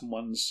that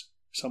someone's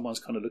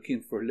kind of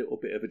looking for a little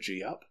bit of a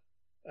G up,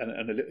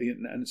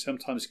 and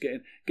sometimes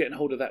getting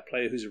hold of that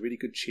player who's a really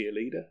good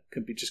cheerleader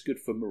can be just good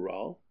for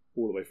morale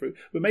all the way through.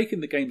 We're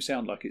making the game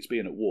sound like it's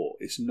being at war.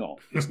 It's not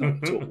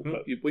at all.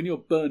 But when you're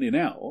burning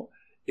out,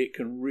 it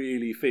can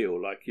really feel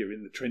like you're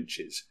in the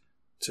trenches,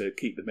 to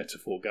keep the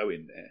metaphor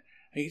going there.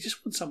 And you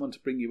just want someone to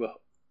bring you a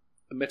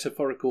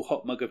metaphorical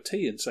hot mug of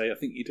tea and say, I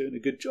think you're doing a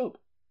good job.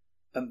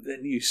 And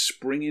then you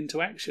spring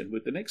into action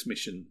with the next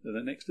mission and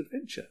the next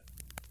adventure.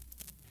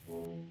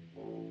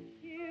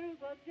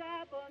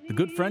 The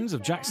good friends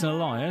of Jackson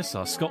Elias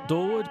are Scott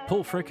Dorwood,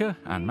 Paul Fricker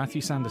and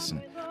Matthew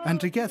Sanderson. And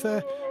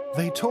together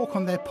they talk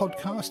on their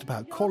podcast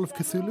about Call of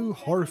Cthulhu,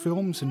 horror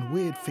films and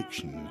weird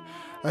fiction,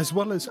 as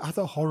well as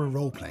other horror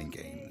role-playing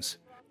games.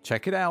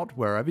 Check it out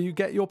wherever you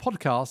get your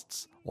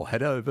podcasts, or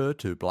head over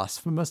to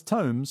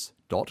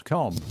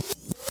blasphemoustomes.com.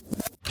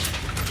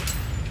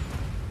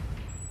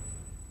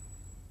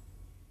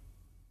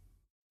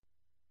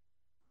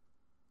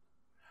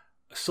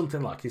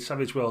 Something like in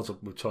Savage Worlds,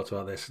 we've talked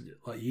about this,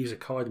 like you use a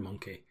card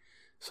monkey.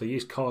 So you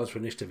use cards for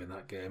initiative in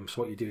that game.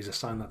 So what you do is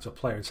assign that to a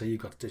player and say,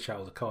 you've got to dish out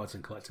all the cards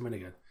and collect them in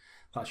again.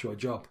 That's your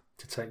job,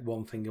 to take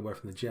one thing away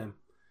from the gem.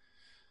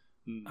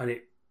 And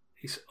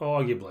it's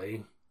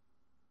arguably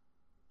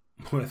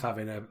worth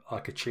having a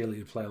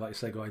cheerleader player, like you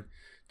say, going,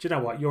 do you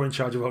know what, you're in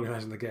charge of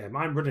organising the game.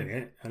 I'm running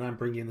it and I'm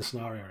bringing the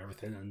scenario and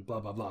everything and blah,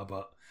 blah, blah.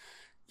 But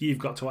you've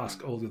got to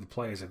ask all the other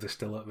players if they're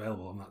still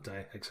available on that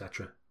day,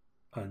 etc.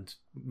 And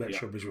make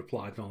sure everybody's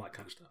replied and all that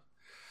kind of stuff.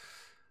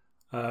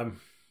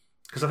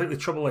 Because I think the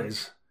trouble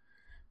is,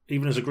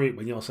 even as a group,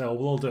 when you'll say, oh,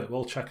 we'll all do it,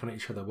 we'll check on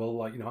each other, we'll,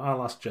 like,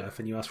 I'll ask Jeff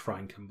and you ask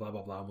Frank and blah,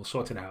 blah, blah, and we'll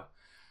sort it out.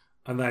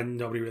 And then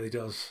nobody really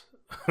does.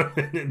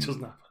 It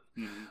doesn't happen.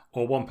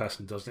 Or one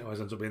person does, and it always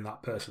ends up being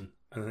that person.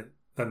 And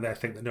then they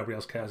think that nobody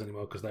else cares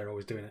anymore because they're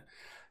always doing it.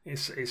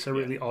 It's a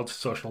really odd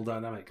social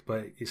dynamic,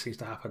 but it seems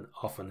to happen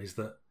often, is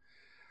that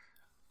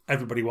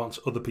everybody wants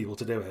other people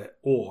to do it,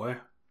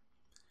 or...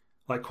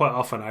 Like, quite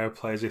often I have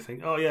players who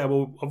think, oh yeah,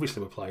 well,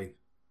 obviously we're playing,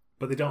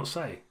 but they don't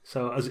say.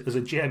 So as a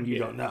GM, you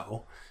don't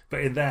know,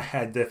 but in their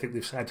head they think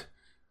they've said,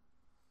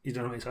 you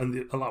don't know what I mean?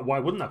 And they're like, why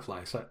wouldn't I play?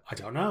 It's like, I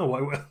don't know.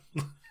 Why?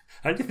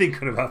 Anything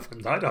could have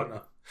happened. I don't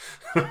know.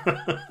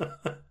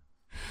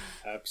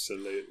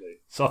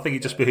 Absolutely. So I think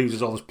it just behooves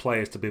us all as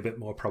players to be a bit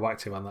more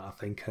proactive on that, I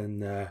think,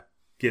 and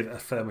give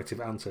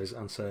affirmative answers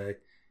and say,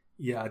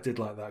 yeah, I did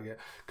like that. Yeah,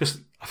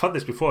 because I've had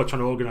this before,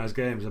 trying to organise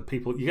games, and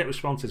you get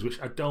responses which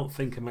I don't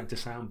think are meant to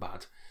sound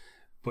bad,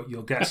 but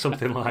you'll get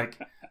something like,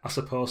 "I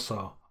suppose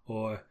so,"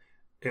 or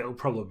 "It'll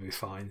probably be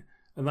fine,"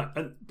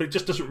 but it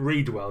just doesn't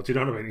read well. Do you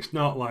know what I mean? It's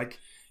not like,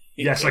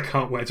 "Yes, I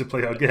can't wait to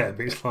play our game."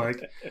 It's like,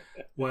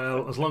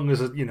 well, as long as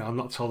I'm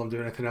not told I'm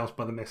doing anything else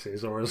by the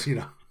missus, or as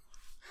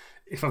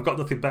if I've got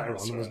nothing better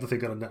on and there's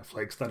nothing on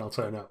Netflix, then I'll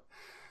turn up.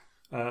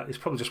 It's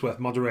probably just worth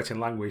moderating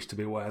language to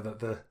be aware that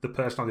the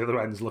person on the other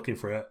end is looking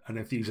for an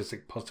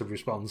enthusiastic, positive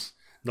response,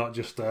 not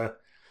just a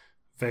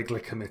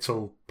vaguely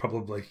committal,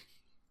 probably.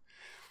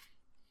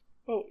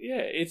 Well,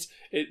 yeah,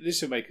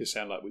 this will make us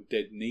sound like we're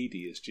dead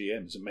needy as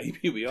GMs, and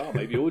maybe we are.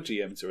 Maybe all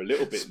GMs are a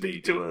little bit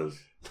needy. Speak to us.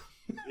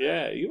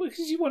 Yeah,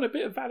 because you want a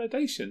bit of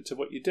validation to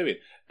what you're doing.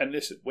 And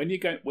listen, when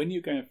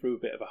you're going through a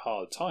bit of a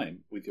hard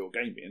time with your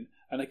gaming,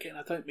 and again,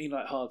 I don't mean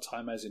like hard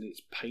time as in it's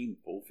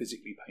painful,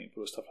 physically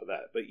painful or stuff like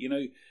that, but you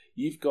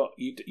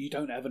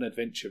don't have an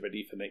adventure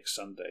ready for next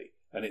Sunday,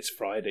 and it's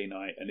Friday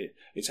night, and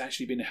it's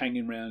actually been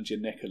hanging around your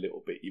neck a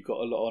little bit. You've got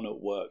a lot on at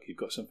work, you've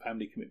got some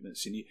family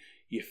commitments, and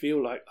you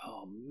feel like,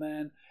 oh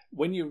man,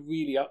 when you're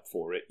really up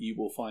for it, you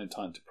will find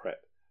time to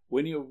prep.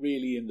 When you're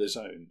really in the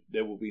zone,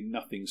 there will be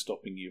nothing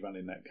stopping you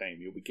running that game.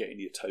 You'll be getting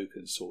your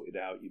tokens sorted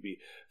out. You'll be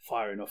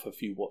firing off a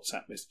few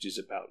WhatsApp messages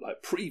about,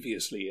 like,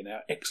 previously in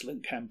our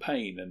excellent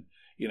campaign, and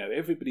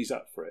everybody's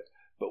up for it.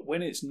 But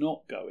when it's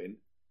not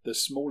going, the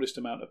smallest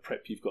amount of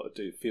prep you've got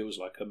to do feels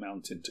like a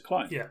mountain to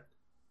climb. Yeah.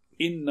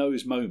 In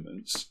those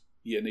moments,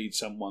 you need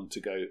someone to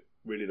go,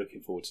 really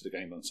looking forward to the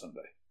game on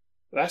Sunday.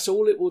 That's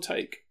all it will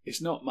take.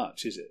 It's not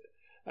much, is it?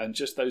 And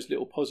just those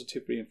little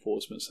positive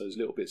reinforcements, those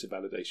little bits of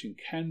validation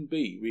can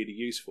be really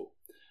useful.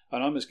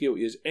 And I'm as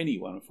guilty as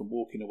anyone from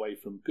walking away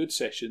from good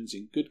sessions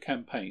in good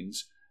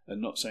campaigns and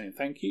not saying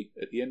thank you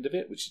at the end of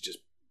it, which is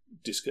just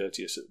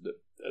discourteous at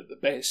the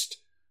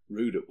best,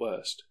 rude at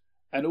worst.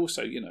 And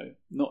also,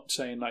 not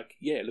saying like,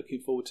 yeah,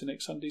 looking forward to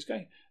next Sunday's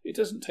game. It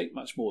doesn't take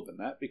much more than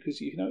that, because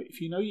if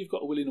you've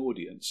got a willing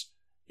audience,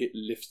 it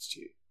lifts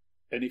you.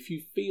 And if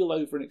you feel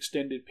over an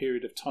extended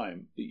period of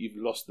time that you've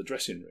lost the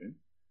dressing room,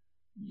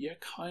 you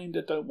kind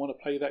of don't want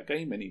to play that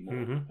game anymore.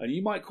 Mm-hmm. And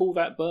you might call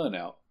that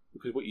burnout,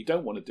 because what you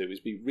don't want to do is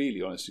be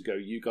really honest and go,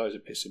 you guys are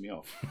pissing me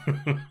off.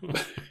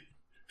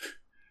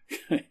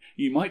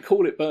 You might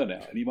call it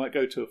burnout, and you might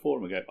go to a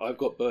forum and go, I've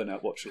got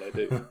burnout, what shall I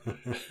do?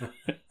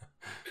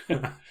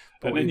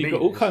 And then you've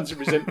got all kinds of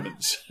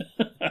resentments.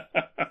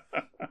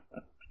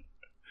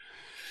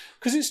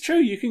 Because it's true,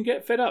 you can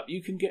get fed up.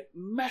 You can get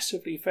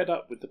massively fed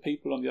up with the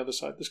people on the other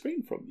side of the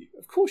screen from you.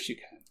 Of course you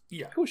can.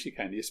 Yeah. Of course you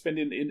can. You're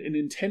spending an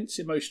intense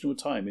emotional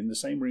time in the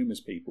same room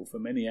as people for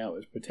many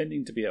hours,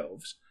 pretending to be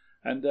elves,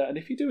 and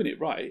if you're doing it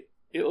right,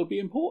 it'll be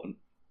important.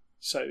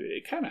 So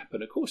it can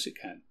happen. Of course it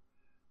can.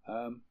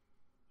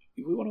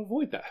 We want to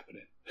avoid that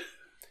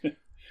happening.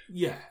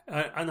 Yeah,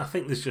 and I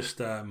think there's just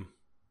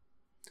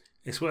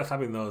it's worth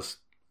having those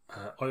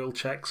oil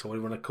checks, or what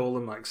do you want to call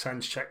them, like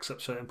sense checks at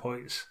certain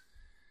points,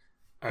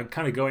 and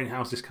kind of going,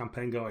 how's this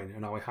campaign going,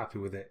 and are we happy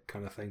with it,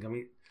 kind of thing. I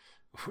mean,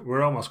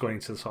 we're almost going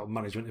into sort of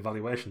management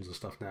evaluations and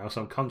stuff now,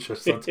 so I'm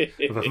conscious of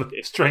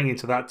straying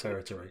into that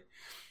territory.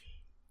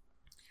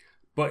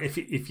 But if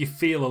you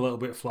feel a little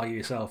bit flaggy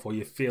yourself, or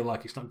you feel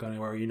like it's not going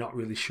anywhere, or you're not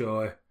really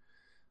sure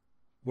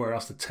where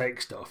else to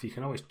take stuff, you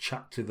can always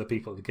chat to the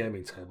people at the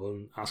gaming table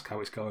and ask how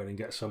it's going and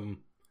get some,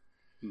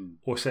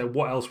 or say,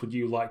 what else would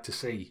you like to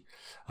see?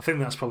 I think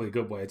that's probably a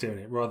good way of doing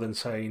it, rather than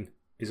saying,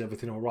 is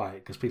everything all right?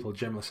 Because people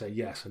generally say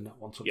yes and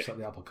not want to upset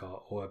the apple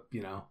cart, or,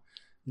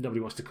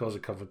 nobody wants to cause a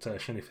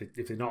confrontation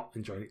if they're not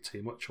enjoying it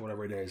too much, or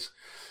whatever it is.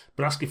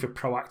 But asking for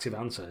proactive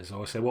answers,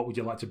 or say, what would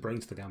you like to bring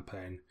to the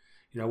campaign?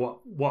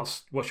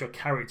 What's your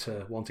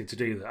character wanting to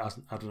do that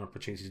hasn't had an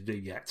opportunity to do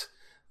yet?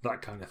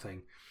 That kind of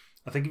thing.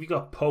 I think if you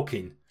go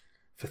poking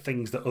for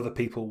things that other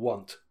people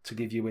want to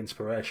give you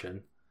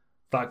inspiration,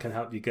 that can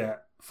help you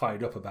get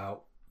fired up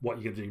about what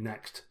you're going to do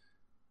next,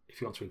 if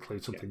you want to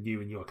include something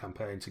new in your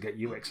campaign to get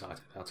you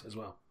excited about it as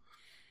well.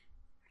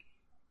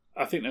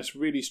 I think that's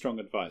really strong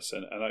advice,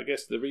 and I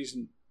guess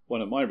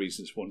one of my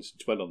reasons for wanting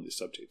to dwell on this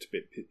subject a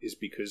bit is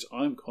because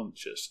I'm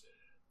conscious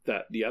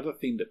that the other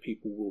thing that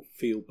people will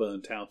feel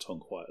burnt out on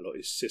quite a lot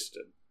is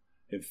system.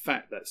 In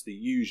fact, that's the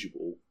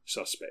usual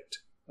suspect.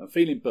 I'm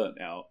feeling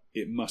burnt out,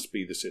 it must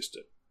be the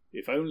system.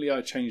 If only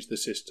I change the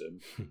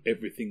system,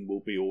 everything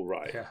will be all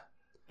right. Yeah.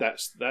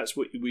 That's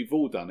what we've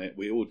all done it.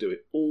 We all do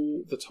it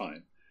all the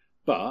time.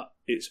 But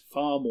it's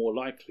far more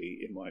likely,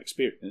 in my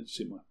experience,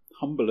 in my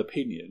humble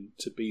opinion,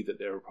 to be that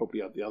there are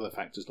probably the other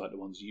factors like the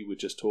ones you were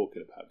just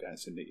talking about,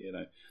 Gaz, in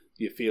that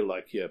you feel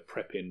like you're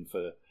prepping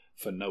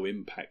for no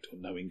impact or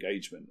no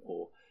engagement,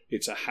 or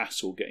it's a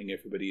hassle getting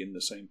everybody in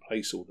the same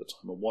place all the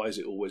time, and why is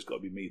it always got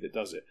to be me that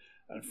does it?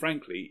 And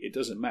frankly, it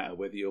doesn't matter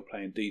whether you're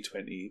playing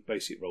D20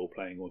 basic role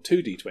playing or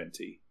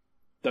 2D20,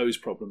 those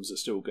problems are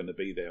still going to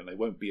be there, and they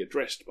won't be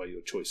addressed by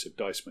your choice of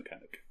dice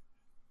mechanic.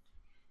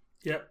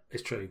 Yeah,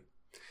 it's true.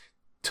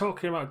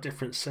 Talking about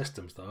different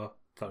systems, though,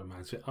 that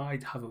reminds me, I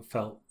haven't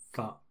felt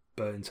that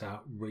burnt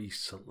out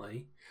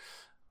recently,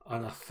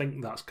 and I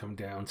think that's come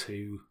down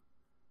to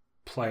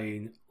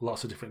playing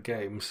lots of different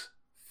games,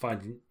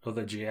 finding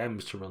other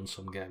GMs to run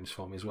some games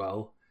for me as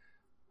well.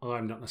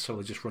 I'm not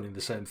necessarily just running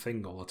the same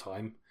thing all the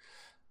time.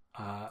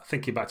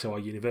 Thinking back to our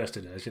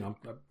university days, I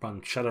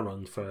ran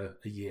Shadowrun for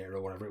a year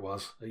or whatever it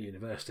was at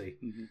university.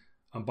 Mm-hmm.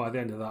 And by the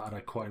end of that, I'd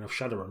had quite enough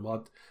Shadowrun.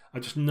 Well,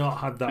 I've just not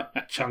had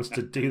that chance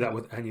to do that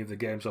with any of the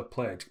games I've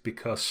played,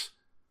 because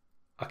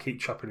I keep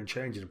chopping and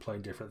changing and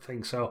playing different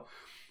things. So,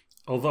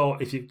 although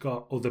if you've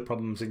got other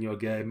problems in your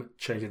game,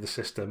 changing the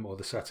system or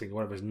the setting or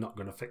whatever is not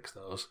going to fix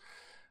those,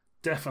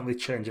 definitely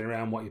changing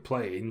around what you're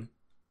playing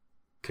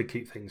could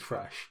keep things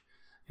fresh.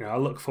 I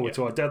look forward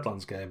to our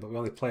Deadlands game, but we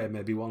only play it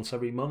maybe once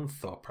every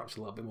month, or perhaps a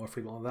little bit more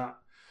frequent than that.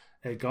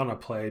 Aegon I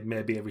play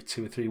maybe every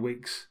 2 or 3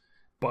 weeks,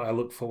 but I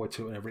look forward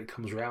to it whenever it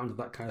comes around, and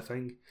that kind of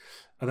thing.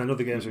 And then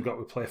other games we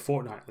play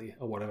fortnightly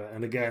or whatever.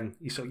 And again,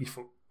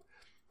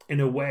 in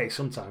a way,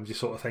 sometimes you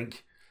sort of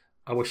think,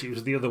 I wish it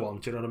was the other one.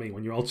 Do you know what I mean?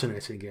 When you're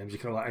alternating games, you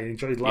kind of I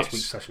enjoyed last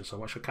week's session so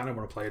much, I kind of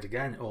want to play it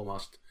again,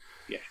 almost.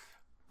 Yeah.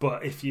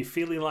 But if you're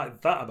feeling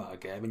like that about a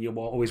game and you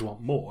always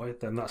want more,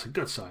 then that's a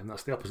good sign.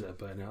 That's the opposite of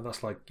burnout.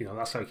 That's like,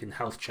 that's how you can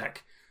health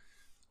check.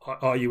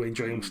 Are you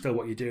enjoying still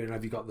what you're doing?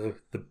 Have you got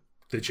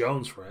the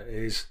Jones for it?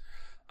 Is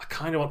I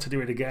kind of want to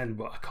do it again,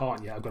 but I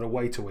can't yet. I've got to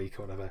wait a week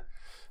or whatever.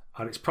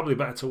 And it's probably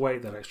better to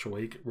wait that extra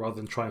week rather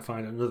than try and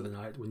find another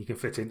night when you can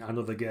fit in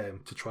another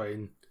game to try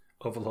and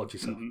overload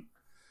yourself. Mm-hmm.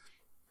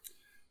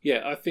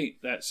 Yeah, I think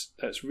that's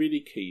really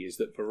key, is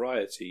that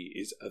variety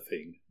is a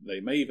thing. They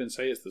may even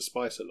say it's the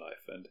spice of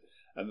life,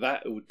 and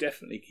that will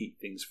definitely keep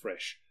things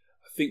fresh.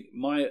 I think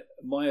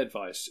my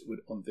advice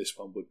on this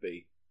one would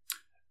be,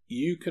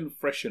 you can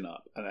freshen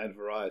up and add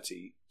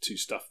variety to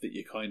stuff that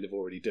you're kind of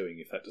already doing,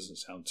 if that doesn't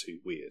sound too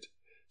weird.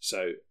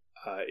 So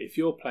if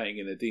you're playing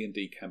in a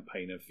D&D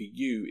campaign and for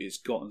you it's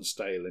gotten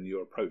stale and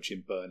you're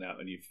approaching burnout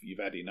and you've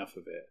had enough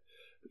of it,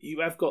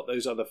 you have got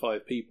those other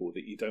 5 people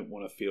that you don't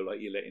want to feel like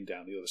you're letting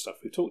down, the other stuff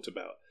we've talked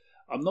about.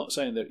 I'm not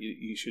saying that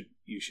you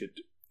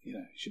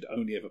should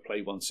only ever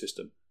play one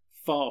system.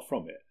 Far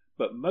from it.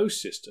 But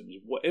most systems,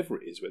 whatever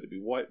it is, whether it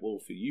be White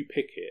Wolf or you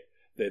pick it,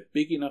 they're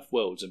big enough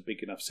worlds and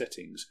big enough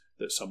settings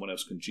that someone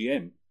else can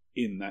GM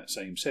in that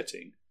same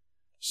setting.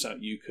 So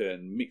you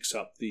can mix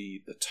up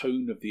the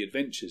tone of the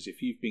adventures.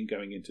 If you've been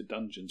going into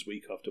dungeons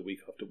week after week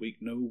after week,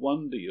 no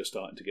wonder you're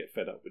starting to get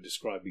fed up with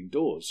describing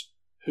doors.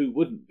 Who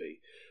wouldn't be?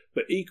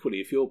 But equally,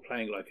 if you're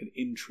playing like an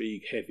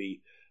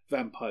intrigue-heavy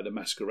Vampire the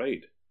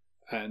Masquerade,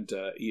 and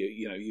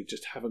you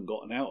just haven't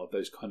gotten out of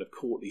those kind of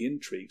courtly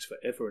intrigues for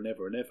ever and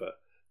ever and ever,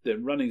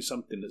 then running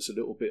something that's a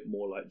little bit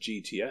more like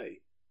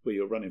GTA where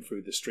you're running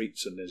through the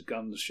streets and there's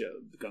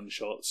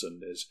gunshots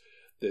and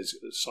there's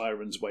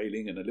sirens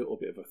wailing and a little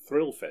bit of a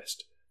thrill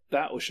fest.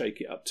 That'll shake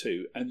it up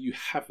too, and you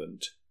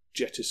haven't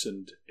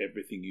jettisoned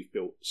everything you've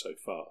built so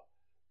far,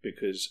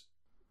 because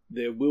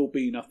there will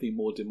be nothing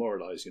more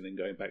demoralising than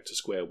going back to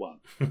square one.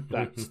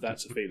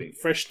 That's a feeling.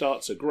 Fresh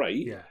starts are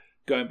great. Yeah.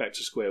 Going back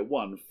to square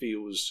one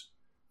feels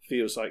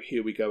like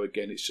here we go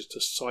again. It's just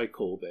a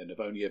cycle then of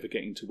only ever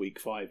getting to week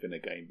 5 in a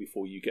game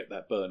before you get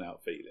that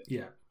burnout feeling.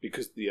 Yeah.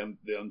 Because the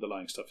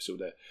underlying stuff is still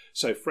there.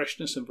 So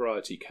freshness and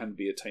variety can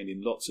be attained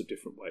in lots of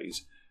different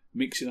ways.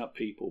 Mixing up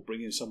people,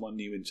 bringing someone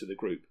new into the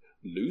group,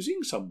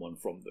 losing someone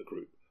from the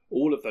group.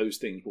 All of those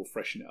things will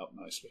freshen it up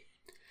nicely.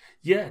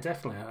 Yeah,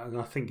 definitely. And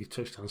I think you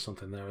touched on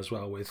something there as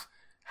well with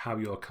how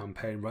your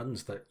campaign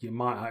runs, that you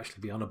might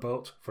actually be on a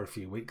boat for a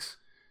few weeks.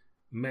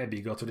 Maybe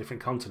you go to a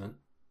different continent.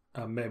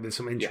 Maybe there's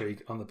some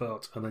intrigue on the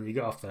boat, and then you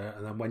get off there,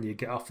 and then when you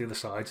get off the other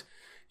side,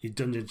 your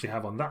dungeons you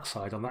have on that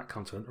side, on that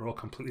continent, are all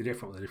completely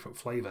different with a different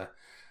flavour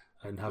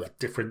and have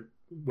different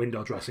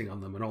window dressing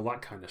on them and all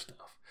that kind of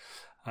stuff.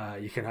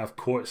 You can have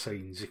court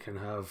scenes, you can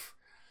have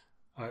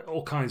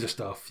all kinds of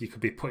stuff. You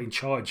could be put in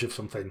charge of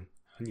something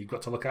and you've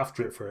got to look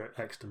after it for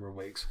X number of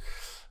weeks.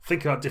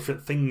 Think about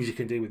different things you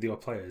can do with your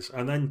players,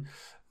 and then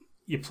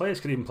your players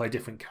could even play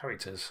different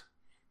characters.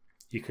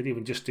 You could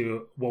even just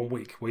do 1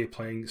 week where you're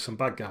playing some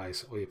bad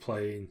guys, or you're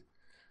playing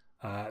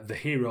the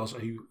heroes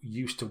who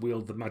used to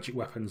wield the magic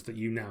weapons that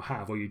you now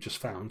have or you just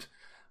found.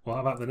 Well,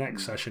 how about the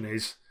next session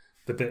is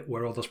the bit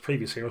where all those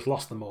previous heroes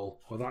lost them all?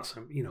 Or that's,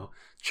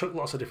 chuck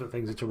lots of different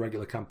things into a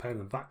regular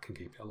campaign, and that can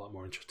keep it a lot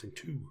more interesting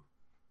too.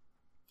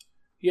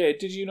 Yeah,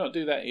 did you not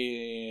do that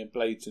in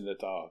Blades in the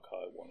Dark,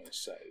 I want to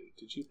say?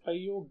 Did you play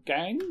your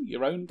gang,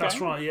 your own gang? That's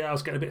right, yeah. I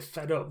was getting a bit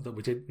fed up that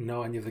we didn't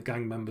know any of the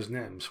gang members'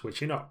 names,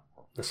 which you're not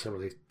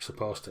necessarily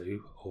supposed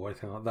to or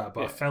anything like that,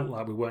 but I felt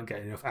like we weren't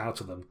getting enough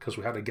out of them because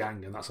we had a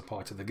gang and that's a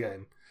part of the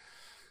game.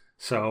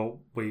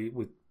 So we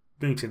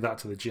mooted that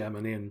to the GM,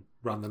 and Ian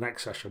ran the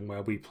next session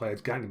where we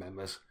played gang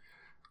members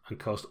and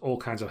caused all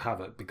kinds of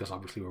havoc because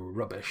obviously we were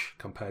rubbish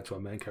compared to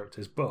our main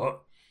characters,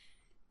 but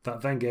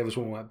that then gave us,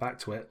 when we went back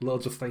to it,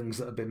 loads of things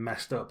that had been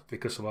messed up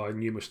because of our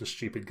numerous and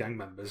stupid gang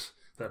members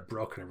that had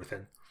broken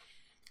everything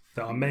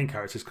that our main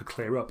characters could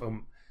clear up,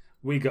 and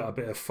we got a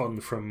bit of fun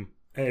from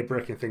A,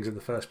 breaking things in the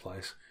first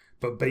place,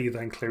 but B,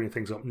 then clearing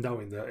things up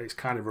knowing that it's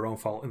kind of our own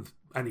fault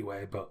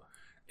anyway, but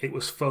it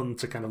was fun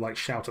to kind of like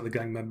shout at the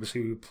gang members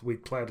who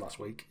we'd played last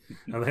week,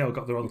 and they all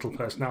got their own little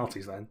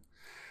personalities then.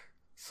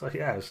 So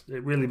yeah,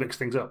 it really mixed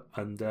things up,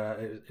 and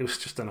it was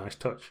just a nice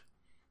touch.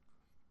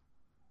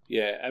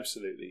 Yeah,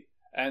 absolutely.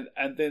 And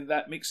then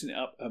that mixing it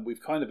up, and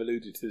we've kind of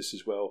alluded to this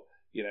as well,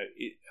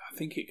 I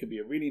think it could be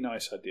a really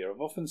nice idea.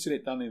 I've often seen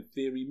it done in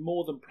theory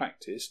more than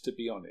practice, to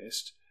be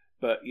honest.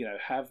 But,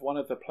 have one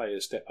of the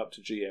players step up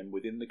to GM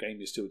within the game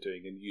you're still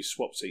doing, and you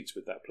swap seats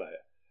with that player.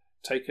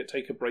 Take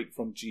a break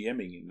from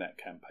GMing in that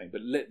campaign,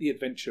 but let the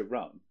adventure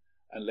run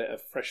and let a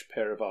fresh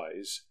pair of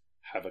eyes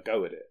have a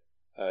go at it.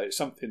 It's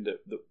something that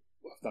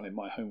I've done in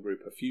my home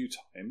group a few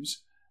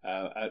times,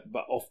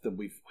 but often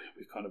we've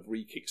kind of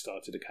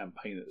re-kickstarted a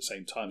campaign at the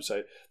same time.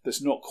 So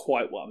that's not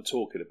quite what I'm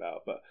talking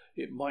about, but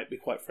it might be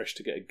quite fresh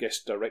to get a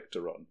guest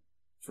director on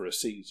for a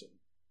season.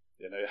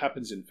 It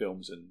happens in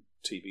films and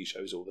TV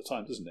shows all the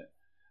time, doesn't it?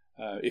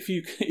 If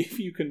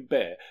you can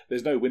bear,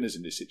 there's no winners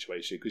in this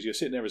situation, because you're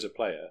sitting there as a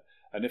player,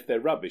 and if they're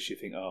rubbish, you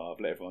think, oh, I've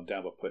let everyone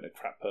down by putting a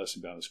crap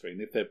person behind the screen.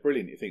 If they're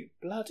brilliant, you think,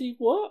 bloody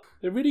what?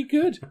 They're really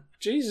good.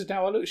 Jesus,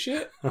 now I look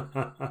shit.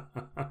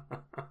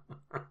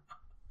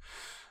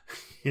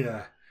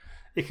 Yeah,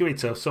 it can be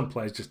tough. Some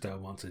players just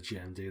don't want to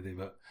GM, do they?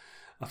 But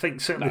I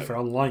think certainly for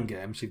online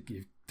games,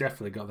 you've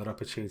definitely got that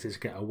opportunity to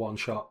get a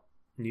one-shot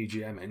new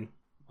GM in,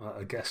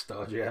 a guest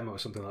star GM or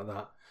something like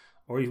that,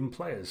 or even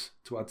players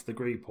to add to the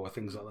group or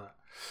things like that.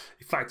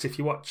 In fact, if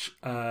you watch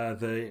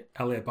the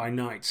LA by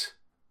Night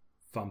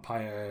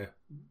vampire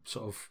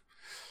sort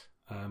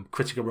of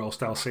Critical Role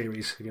style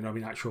series,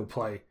 in actual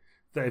play,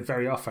 they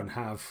very often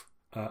have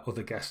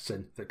other guests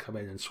in that come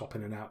in and swap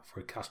in and out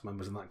for cast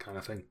members and that kind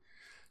of thing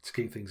to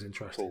keep things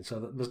interesting. Cool.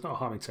 So there's no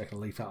harm in taking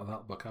a leaf out of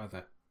that book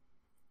either.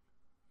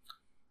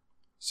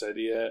 So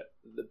the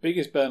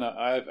biggest burnout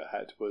I ever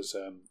had was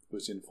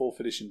in 4th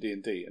edition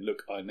D&D, and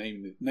look, I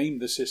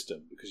named the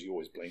system because you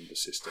always blame the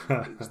system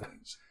for these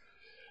things.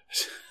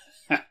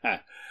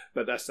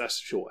 But that's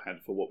shorthand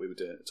for what we were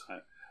doing at the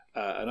time.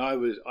 And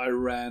I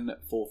ran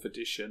 4th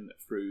edition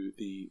through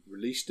the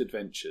released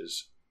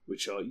adventures,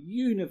 which are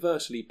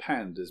universally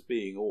panned as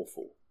being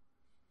awful.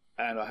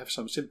 And I have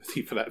some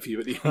sympathy for that view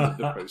at the end of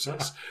the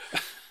process.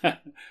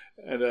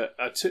 And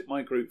I took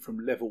my group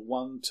from level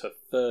 1 to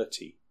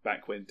 30,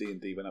 back when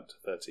D&D went up to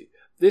 30.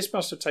 This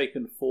must have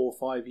taken 4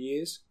 or 5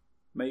 years,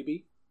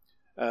 maybe.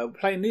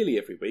 Playing nearly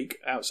every week,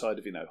 outside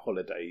of,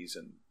 holidays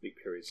and big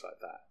periods like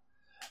that.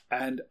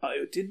 And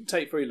it didn't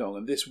take very long,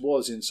 and this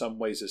was in some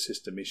ways a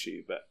system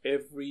issue, but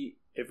every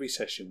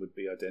session would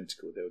be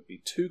identical. There would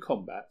be 2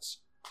 combats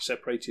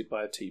separated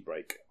by a tea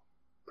break,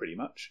 pretty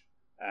much.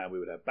 and we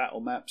would have battle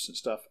maps and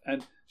stuff.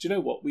 And do you know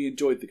what? We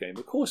enjoyed the game.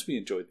 Of course we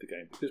enjoyed the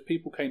game, because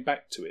people came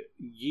back to it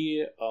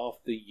year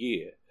after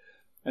year.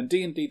 And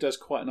D&D does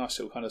quite a nice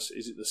little kind of,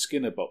 is it the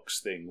Skinner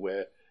box thing,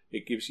 where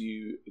it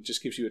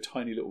just gives you a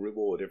tiny little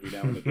reward every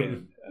now and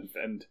again,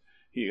 and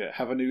you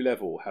have a new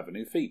level, have a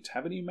new feat,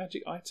 have a new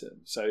magic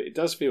item. So it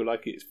does feel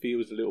like it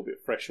feels a little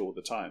bit fresh all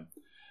the time.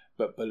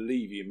 But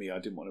believe you me, I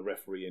didn't want to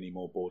referee any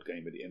more board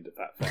game at the end of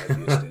that 5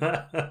 years stint.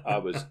 I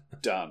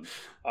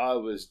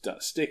was done.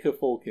 Stick a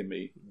fork in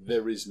me.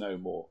 There is no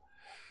more.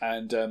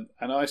 And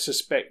I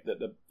suspect that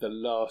the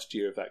last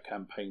year of that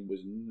campaign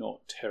was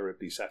not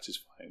terribly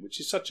satisfying, which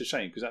is such a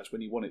shame, because that's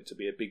when you want it to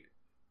be a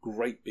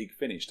great big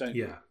finish, don't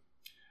you?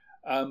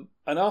 Yeah.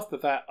 And after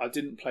that, I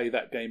didn't play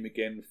that game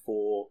again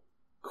for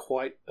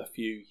quite a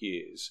few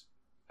years.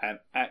 And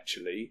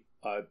actually,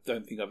 I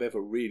don't think I've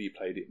ever really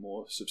played it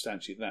more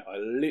substantially than that. I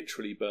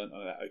literally burnt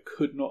on that. I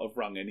could not have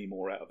wrung any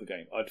more out of the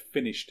game. I'd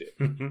finished it.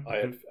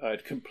 I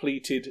had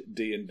completed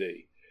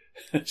D&D.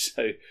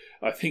 So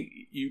I think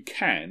you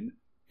can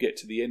get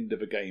to the end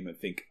of a game and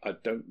think, I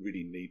don't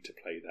really need to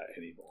play that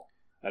anymore.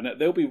 And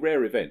there'll be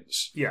rare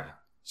events. Yeah.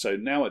 So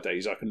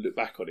nowadays I can look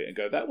back on it and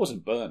go, that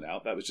wasn't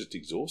burnout, that was just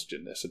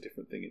exhaustion. That's a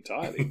different thing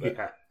entirely. But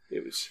yeah.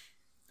 It was...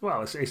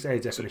 Well, it's a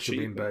definition of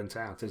being burnt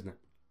out, isn't it?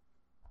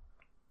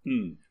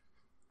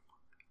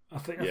 I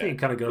think you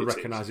kind of got to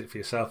recognise it for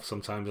yourself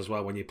sometimes as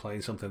well when you're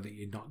playing something that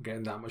you're not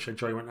getting that much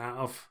enjoyment out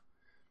of.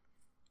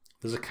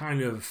 There's a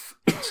kind of,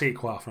 I see it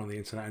quite often on the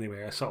internet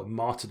anyway, a sort of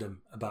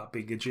martyrdom about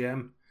being a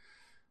GM.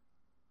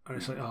 And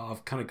it's like, oh,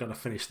 I've kind of got to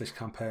finish this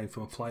campaign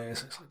for my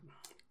players. It's like,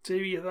 do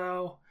you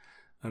though?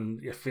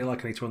 And you feel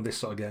like I need to run this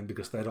sort of game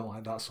because they don't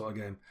like that sort of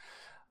game.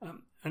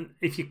 And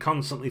if you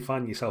constantly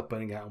find yourself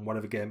burning out on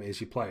whatever game it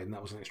is you play, and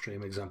that was an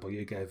extreme example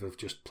you gave of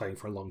just playing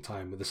for a long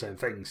time with the same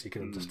things, you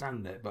can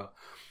understand it. But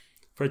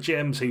for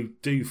GMs who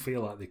do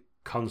feel like they're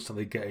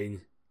constantly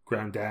getting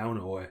ground down,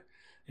 or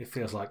it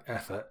feels like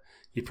effort,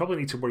 you probably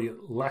need to worry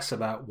less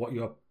about what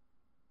your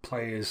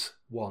players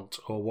want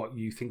or what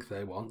you think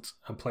they want,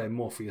 and play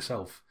more for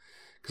yourself.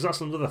 Because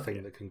that's another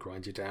thing that can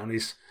grind you down,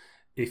 is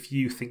if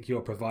you think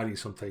you're providing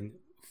something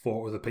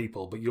for other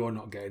people, but you're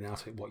not getting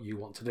out of it what you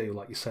want to do.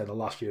 Like you said, the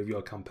last year of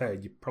your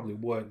campaign, you probably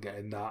weren't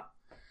getting that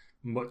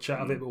much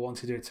out of it, but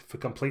wanted to do it for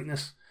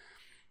completeness.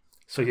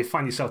 So if you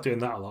find yourself doing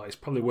that a lot, it's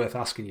probably worth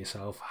asking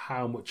yourself,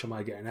 how much am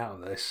I getting out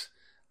of this?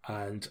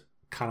 And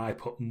can I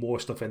put more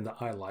stuff in that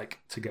I like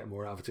to get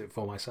more out of it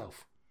for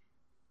myself?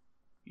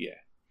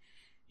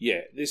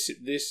 Yeah. This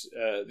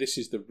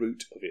is the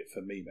root of it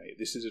for me, mate.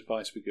 This is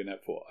advice we're going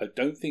out for. I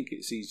don't think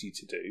it's easy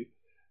to do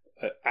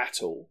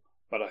at all.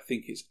 But I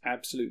think it's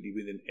absolutely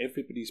within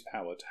everybody's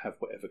power to have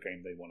whatever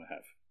game they want to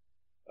have.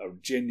 I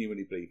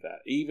genuinely believe that.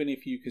 Even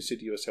if you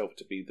consider yourself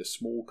to be the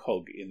small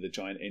cog in the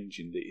giant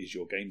engine that is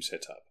your game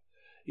setup,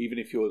 even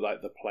if you're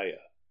like the player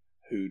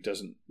who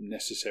doesn't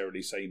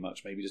necessarily say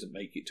much, maybe doesn't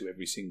make it to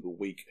every single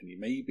week, and you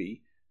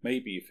maybe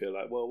you feel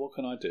like, well, what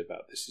can I do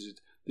about this?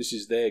 This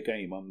is their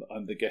game.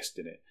 I'm the guest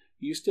in it.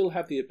 You still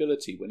have the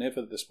ability,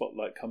 whenever the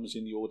spotlight comes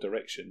in your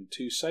direction,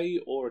 to say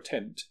or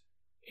attempt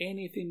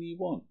anything you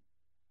want.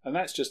 And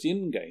that's just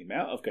in-game.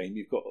 Out of game,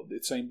 you've got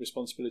the same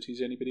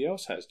responsibilities anybody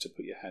else has to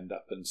put your hand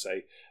up and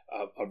say,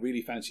 I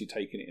really fancy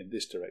taking it in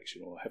this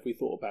direction, or have we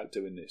thought about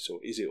doing this, or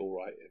is it all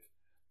right?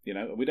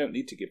 And we don't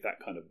need to give that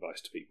kind of advice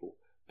to people.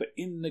 But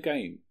in the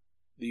game,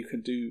 you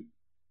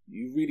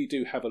really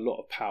do have a lot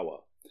of power.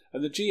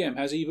 And the GM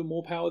has even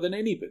more power than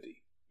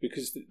anybody,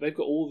 because they've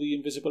got all the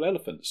invisible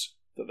elephants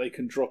that they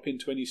can drop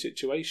into any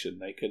situation.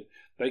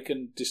 They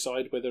can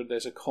decide whether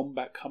there's a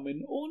combat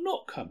coming or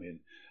not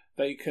coming.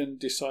 They can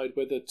decide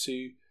whether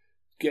to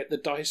get the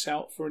dice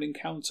out for an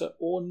encounter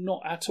or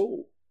not at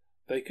all.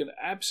 They can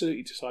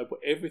absolutely decide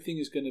what everything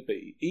is going to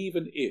be,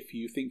 even if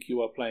you think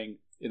you are playing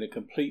in a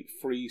complete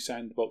free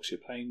sandbox. You're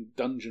playing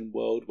Dungeon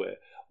World where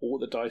all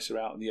the dice are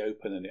out in the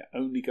open and it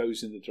only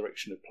goes in the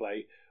direction of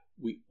play.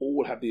 We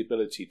all have the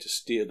ability to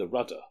steer the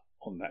rudder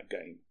on that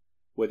game,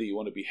 whether you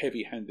want to be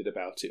heavy-handed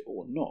about it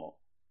or not.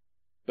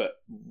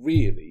 But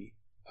really,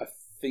 I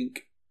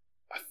think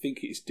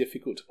it's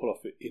difficult to pull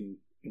off it in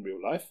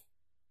real life,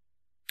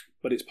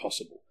 but it's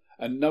possible.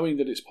 And knowing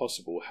that it's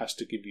possible has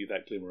to give you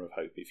that glimmer of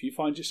hope. If you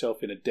find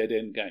yourself in a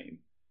dead-end game,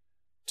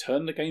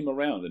 turn the game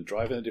around and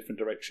drive in a different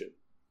direction.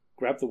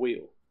 Grab the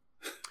wheel.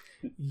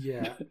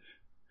 Yeah.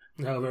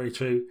 No, very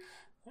true.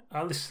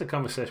 This is the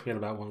conversation we had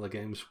about one of the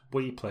games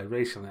we played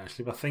recently,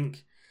 actually. But I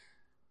think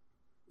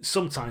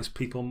sometimes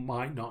people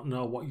might not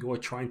know what you're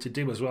trying to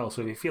do as well.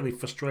 So if you're feeling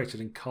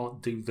frustrated and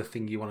can't do the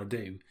thing you want to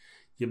do,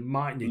 you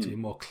might need to be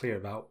more clear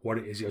about what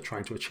it is you're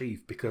trying to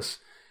achieve, because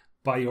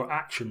by your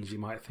actions you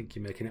might think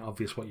you're making it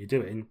obvious what you're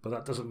doing, but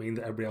that doesn't mean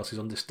that everybody else is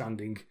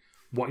understanding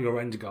what your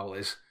end goal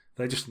is.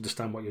 They just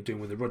understand what you're doing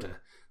with the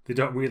rudder. They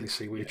don't really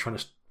see where you're trying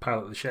to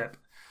pilot the ship.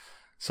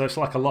 So it's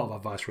like a lot of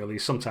advice really.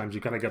 Sometimes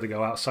you kind of got to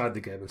go outside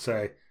the game and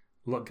say,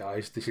 look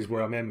guys, this is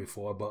where I'm aiming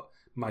for, but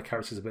my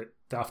character's a bit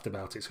daft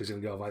about it, so he's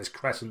going to go by this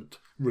crescent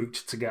route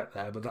to get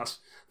there. But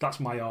that's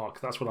my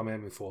arc. That's what I'm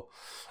aiming for.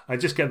 And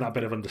just getting that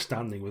bit of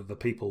understanding with the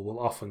people will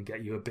often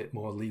get you a bit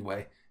more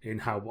leeway in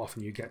how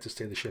often you get to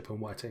steer the ship and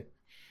where to.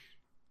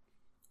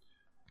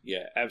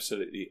 Yeah,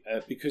 absolutely.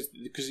 Because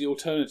the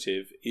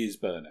alternative is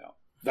burnout.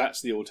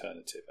 That's the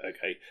alternative,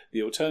 okay?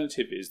 The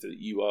alternative is that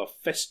you are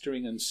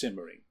festering and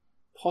simmering,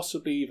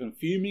 possibly even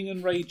fuming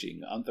and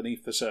raging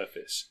underneath the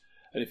surface.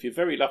 And if you're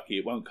very lucky,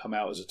 it won't come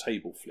out as a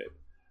table flip.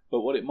 But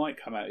what it might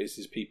come out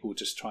is people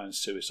just try and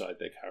suicide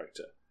their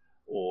character.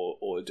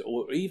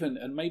 Or even,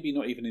 and maybe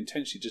not even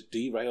intentionally, just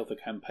derail the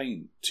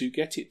campaign to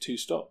get it to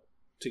stop,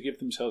 to give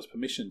themselves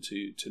permission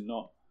to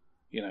not,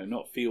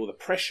 not feel the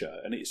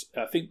pressure. And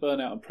I think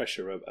burnout and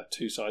pressure are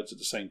two sides of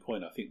the same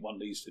coin. I think one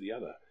leads to the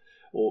other.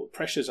 Or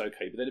pressure's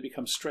okay, but then it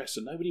becomes stress,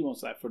 and nobody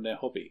wants that from their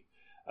hobby.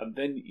 And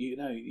then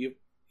you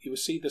will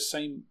see the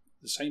same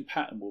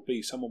pattern will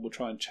be someone will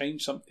try and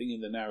change something in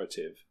the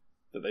narrative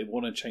that they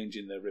want to change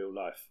in their real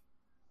life.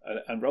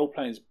 And role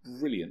playing is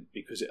brilliant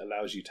because it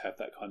allows you to have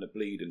that kind of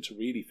bleed and to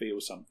really feel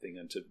something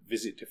and to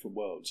visit different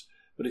worlds.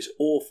 But it's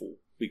awful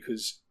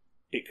because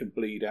it can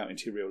bleed out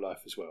into your real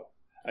life as well.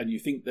 And you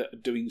think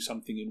that doing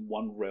something in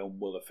one realm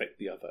will affect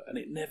the other, and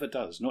it never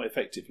does, not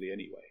effectively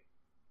anyway.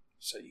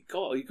 So you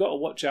got to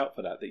watch out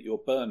for that your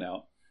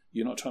burnout,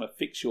 you're not trying to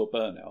fix your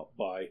burnout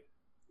by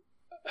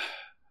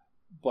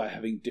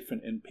having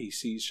different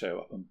NPCs show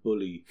up and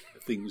bully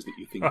things that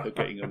you think are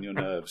getting on your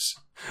nerves.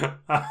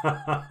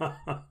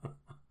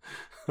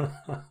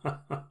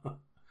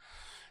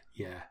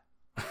 Yeah.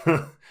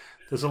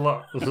 There's a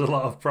lot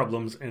of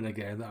problems in a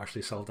game that are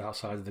actually solved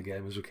outside of the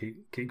game, as we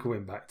keep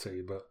going back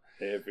to, but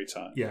every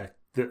time. Yeah,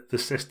 the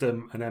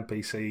system and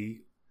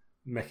NPC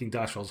making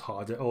dice rolls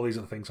harder, all these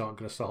other things aren't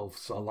going to solve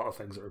a lot of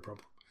things that are a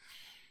problem.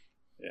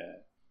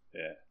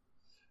 Yeah.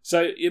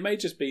 So it may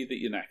just be that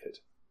you're knackered,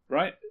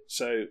 right?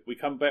 So we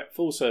come back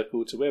full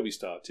circle to where we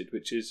started,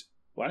 which is,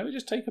 why don't we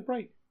just take a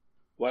break?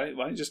 Why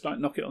don't you just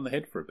knock it on the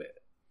head for a bit?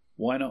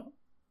 Why not?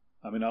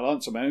 I mean, I'll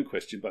answer my own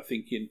question by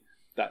thinking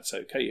that's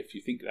okay if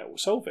you think that will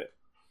solve it.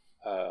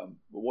 But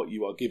what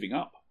you are giving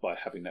up by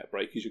having that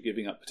break is you're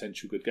giving up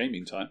potential good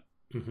gaming time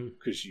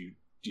because you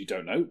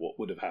don't know what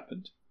would have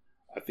happened.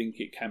 I think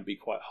it can be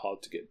quite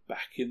hard to get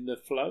back in the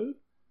flow.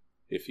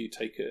 If you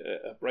take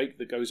a break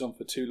that goes on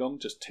for too long,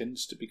 just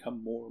tends to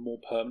become more and more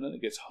permanent.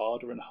 It gets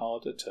harder and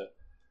harder to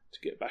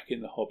get back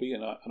in the hobby,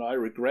 and I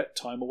regret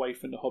time away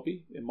from the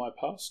hobby in my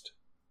past.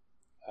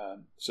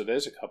 So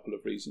there's a couple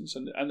of reasons,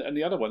 and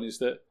the other one is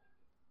that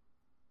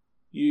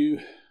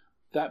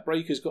that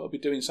break has got to be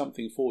doing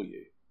something for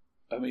you.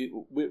 I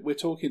mean, we're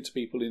talking to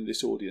people in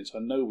this audience, I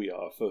know we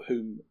are, for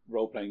whom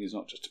role-playing is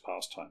not just a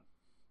pastime.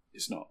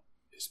 It's not.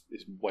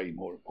 It's way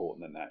more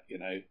important than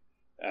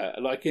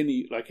that, Like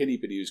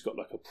anybody who's got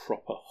like a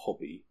proper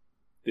hobby,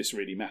 this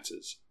really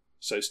matters.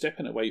 So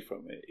stepping away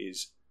from it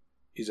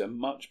is a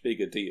much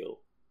bigger deal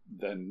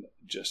than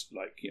just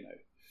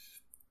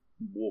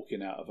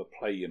walking out of a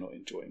play you're not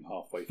enjoying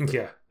halfway through.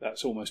 Yeah.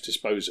 That's almost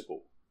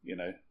disposable.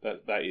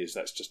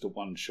 That's just a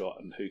one shot,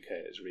 and who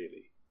cares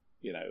really?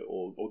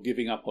 Or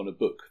giving up on a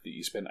book that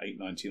you spent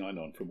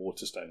 $8.99 on from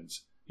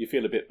Waterstones. You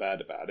feel a bit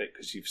bad about it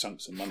because you've sunk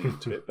some money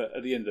into it, but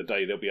at the end of the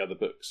day, there'll be other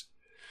books.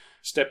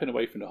 Stepping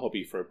away from the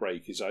hobby for a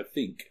break is, I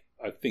think,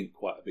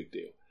 quite a big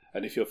deal.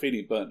 And if you're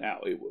feeling burnt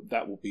out,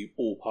 that will be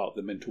all part of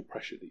the mental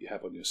pressure that you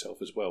have on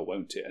yourself as well,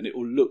 won't it? And it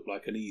will look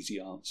like an easy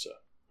answer.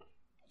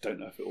 I don't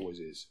know if it always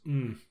is.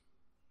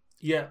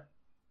 Yeah.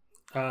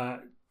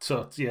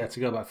 So, to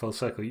go back full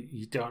circle,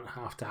 you don't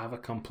have to have a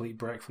complete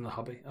break from the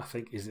hobby, I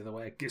think, is the other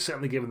way.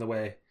 Certainly given the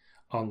way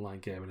online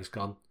gaming has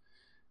gone.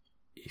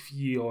 If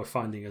you're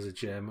finding as a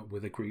GM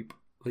with a group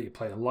that you're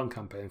playing a long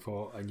campaign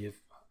for and you're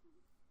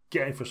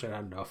getting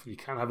frustrated enough, you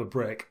can have a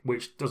break,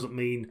 which doesn't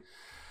mean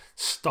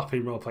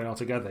stopping role-playing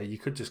altogether. You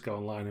could just go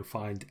online and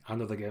find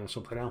another game or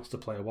something else to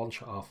play a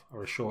one-shot off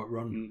or a short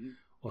run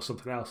or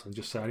something else and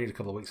just say, I need a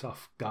couple of weeks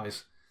off,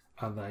 guys,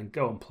 and then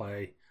go and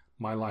play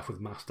My Life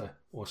with Master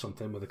or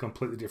something with a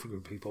completely different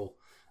group of people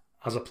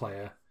as a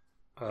player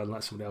and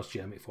let somebody else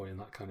GM it for you and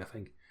that kind of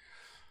thing.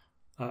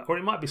 Or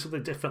it might be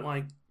something different,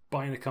 like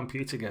buying a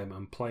computer game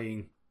and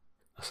playing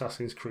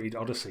Assassin's Creed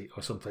Odyssey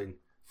or something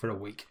for a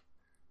week,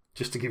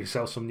 just to give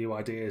yourself some new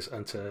ideas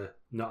and to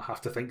not have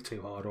to think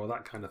too hard or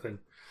that kind of thing.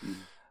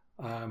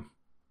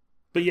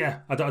 But yeah,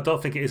 I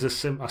don't think it is as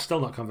simple. I'm still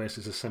not convinced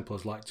it's as simple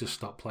as just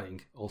stop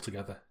playing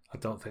altogether. I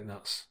don't think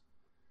that's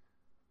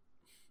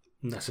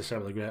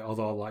necessarily great,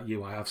 although like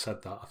you, I have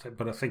said that.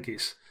 I think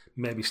it's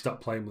maybe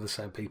stop playing with the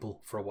same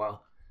people for a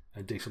while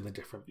and do something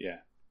different. Yeah.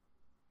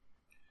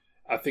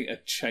 I think a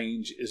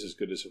change is as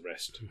good as a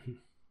rest.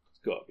 It's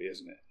got to be,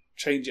 isn't it?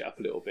 Change it up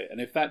a little bit. And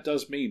if that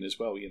does mean as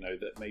well,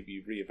 that maybe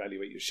you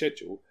reevaluate your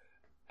schedule,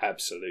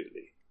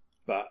 absolutely.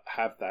 But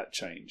have that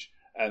change.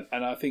 And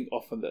I think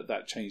often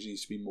that change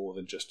needs to be more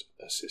than just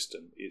a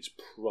system. It's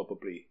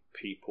probably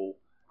people,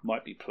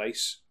 might be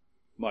place,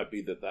 might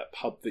be that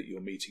pub that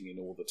you're meeting in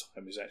all the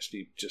time is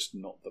actually just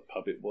not the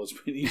pub it was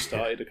when you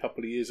started a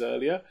couple of years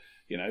earlier.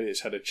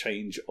 It's had a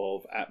change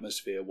of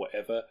atmosphere,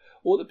 whatever,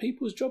 or that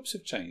people's jobs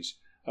have changed.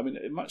 I mean,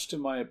 much to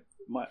my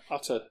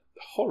utter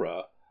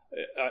horror,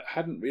 I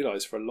hadn't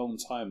realised for a long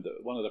time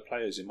that one of the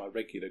players in my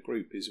regular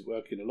group is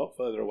working a lot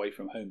further away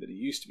from home than he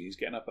used to be. He's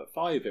getting up at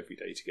 5 every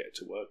day to get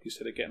to work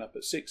instead of getting up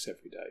at 6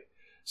 every day.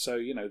 So,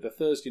 the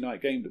Thursday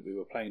night game that we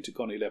were playing to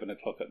gone 11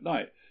 o'clock at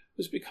night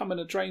was becoming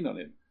a drain on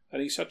him.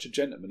 And he's such a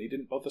gentleman, he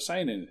didn't bother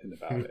saying anything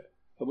about it.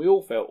 And we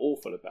all felt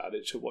awful about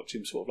it to watch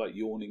him sort of like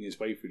yawning his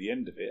way through the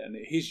end of it. And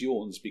his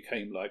yawns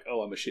became like,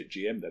 oh, I'm a shit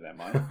GM then,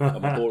 am I?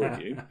 I'm boring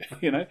you.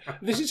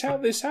 This is how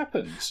this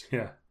happens.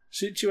 Yeah.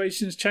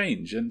 Situations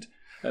change. And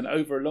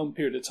over a long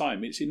period of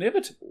time, it's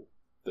inevitable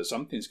that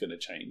something's going to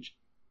change.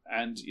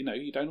 And,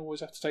 you don't always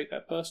have to take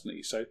that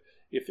personally. So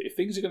if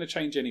things are going to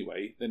change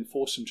anyway, then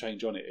force some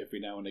change on it every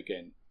now and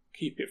again.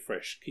 Keep it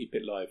fresh, keep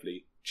it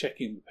lively,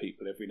 check in with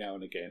people every now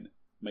and again,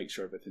 make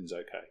sure everything's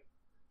okay.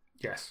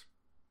 Yes.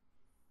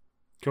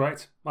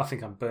 Correct. I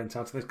think I'm burnt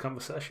out of this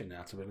conversation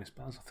now, to be honest,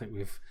 Baz. I think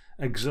we've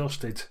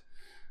exhausted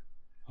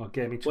our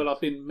gaming talk. Well,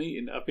 I've been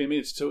meaning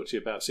to talk to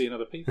you about seeing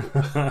other people.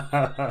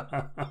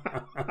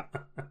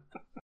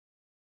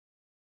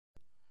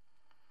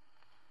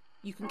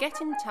 You can get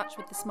in touch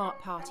with the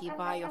Smart Party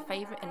via your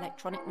favourite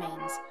electronic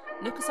means.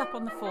 Look us up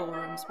on the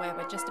forums, where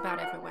we're just about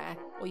everywhere,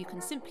 or you can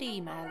simply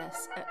email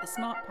us at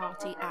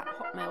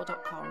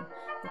thesmartparty@hotmail.com.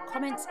 Your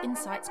comments,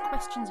 insights,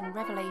 questions and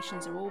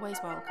revelations are always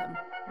welcome.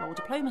 Roll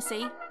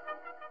diplomacy.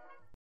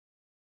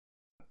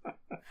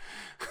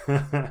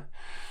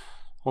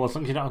 Well, as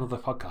long as you're not on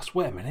another podcast.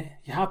 Wait a minute,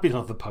 you have been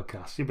on the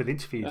podcast. You've been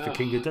interviewed for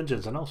King of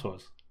Dungeons and all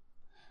sorts.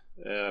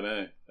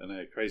 Yeah, I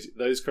know. Crazy.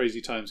 Those crazy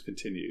times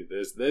continue.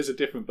 There's a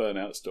different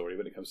burnout story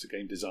when it comes to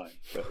game design.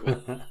 But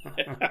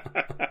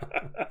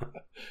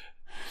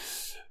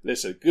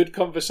listen, good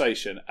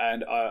conversation,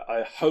 and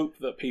I hope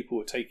that people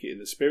will take it in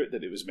the spirit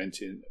that it was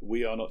meant in.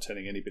 We are not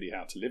telling anybody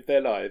how to live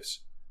their lives.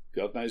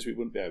 God knows we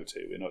wouldn't be able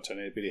to. We're not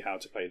telling anybody how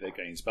to play their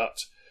games,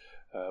 but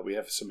we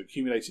have some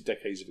accumulated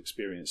decades of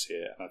experience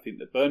here, and I think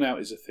that burnout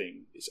is a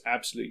thing. It's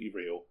absolutely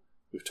real.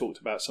 We've talked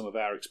about some of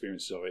our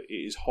experiences of it. It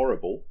is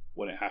horrible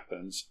when it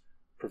happens.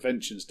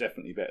 Prevention's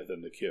definitely better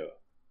than the cure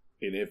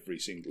in every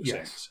single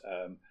sense.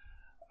 And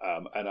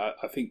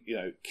I think,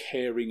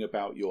 caring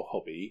about your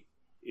hobby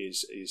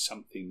is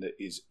something that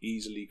is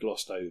easily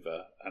glossed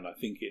over, and I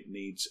think it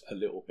needs a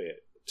little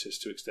bit.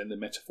 Just to extend the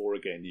metaphor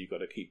again, you've got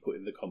to keep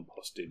putting the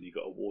compost in, you've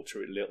got to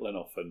water it little and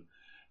often,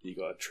 you've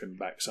got to trim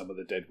back some of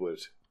the dead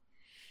wood.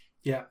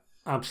 Yeah,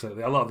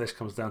 absolutely. A lot of this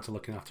comes down to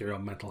looking after your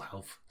own mental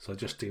health, so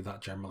just do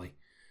that generally.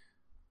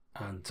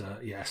 And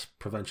yes,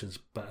 prevention's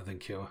better than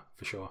cure,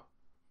 for sure.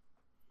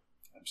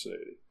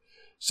 Absolutely.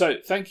 So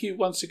thank you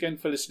once again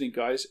for listening,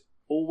 guys.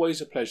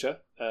 Always a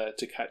pleasure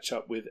to catch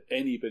up with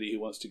anybody who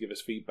wants to give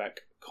us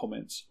feedback,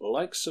 comments,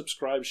 likes,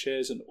 subscribe,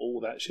 shares, and all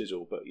that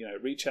shizzle. But,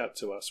 reach out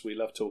to us. We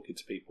love talking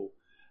to people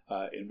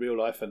in real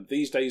life, and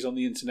these days on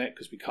the internet,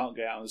 because we can't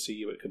get out and see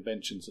you at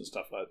conventions and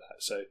stuff like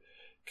that. So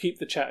keep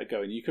the chatter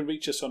going. You can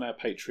reach us on our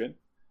Patreon.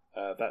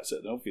 That's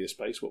an obvious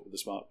place. What would the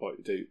Smart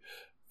Party do?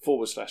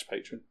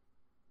 /Patreon.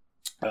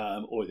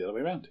 Or the other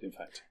way around, in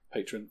fact.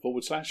 Patreon /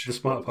 The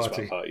Smart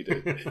Party. The Smart Party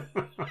do.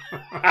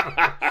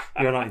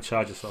 You're not in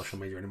charge of social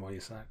media anymore,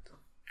 you're sacked.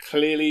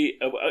 Clearly,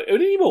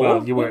 anymore?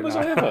 Well, you weren't was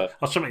now. I ever?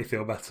 I'll try to make you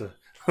feel better.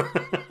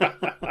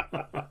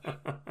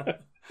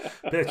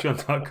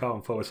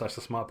 Patreon.com / The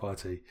Smart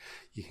Party.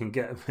 You can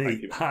get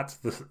me at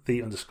the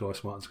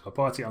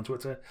 _smart_party on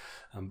Twitter,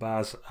 and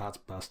Baz at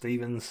Baz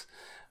Stevens,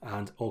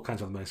 and all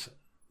kinds of other ways.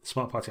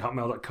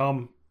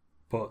 smartparty@hotmail.com.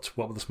 But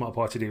what will the Smart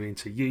Party do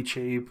into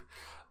YouTube?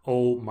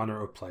 All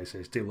manner of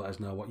places. Do let us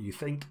know what you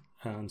think,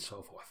 and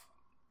so forth.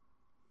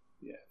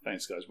 Yeah,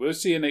 thanks, guys. We'll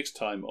see you next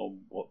time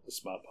on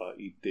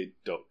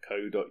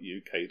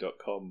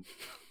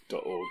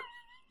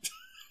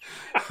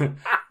whatthesmartpartydid.co.uk.com.org.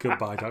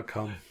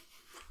 Goodbye.com.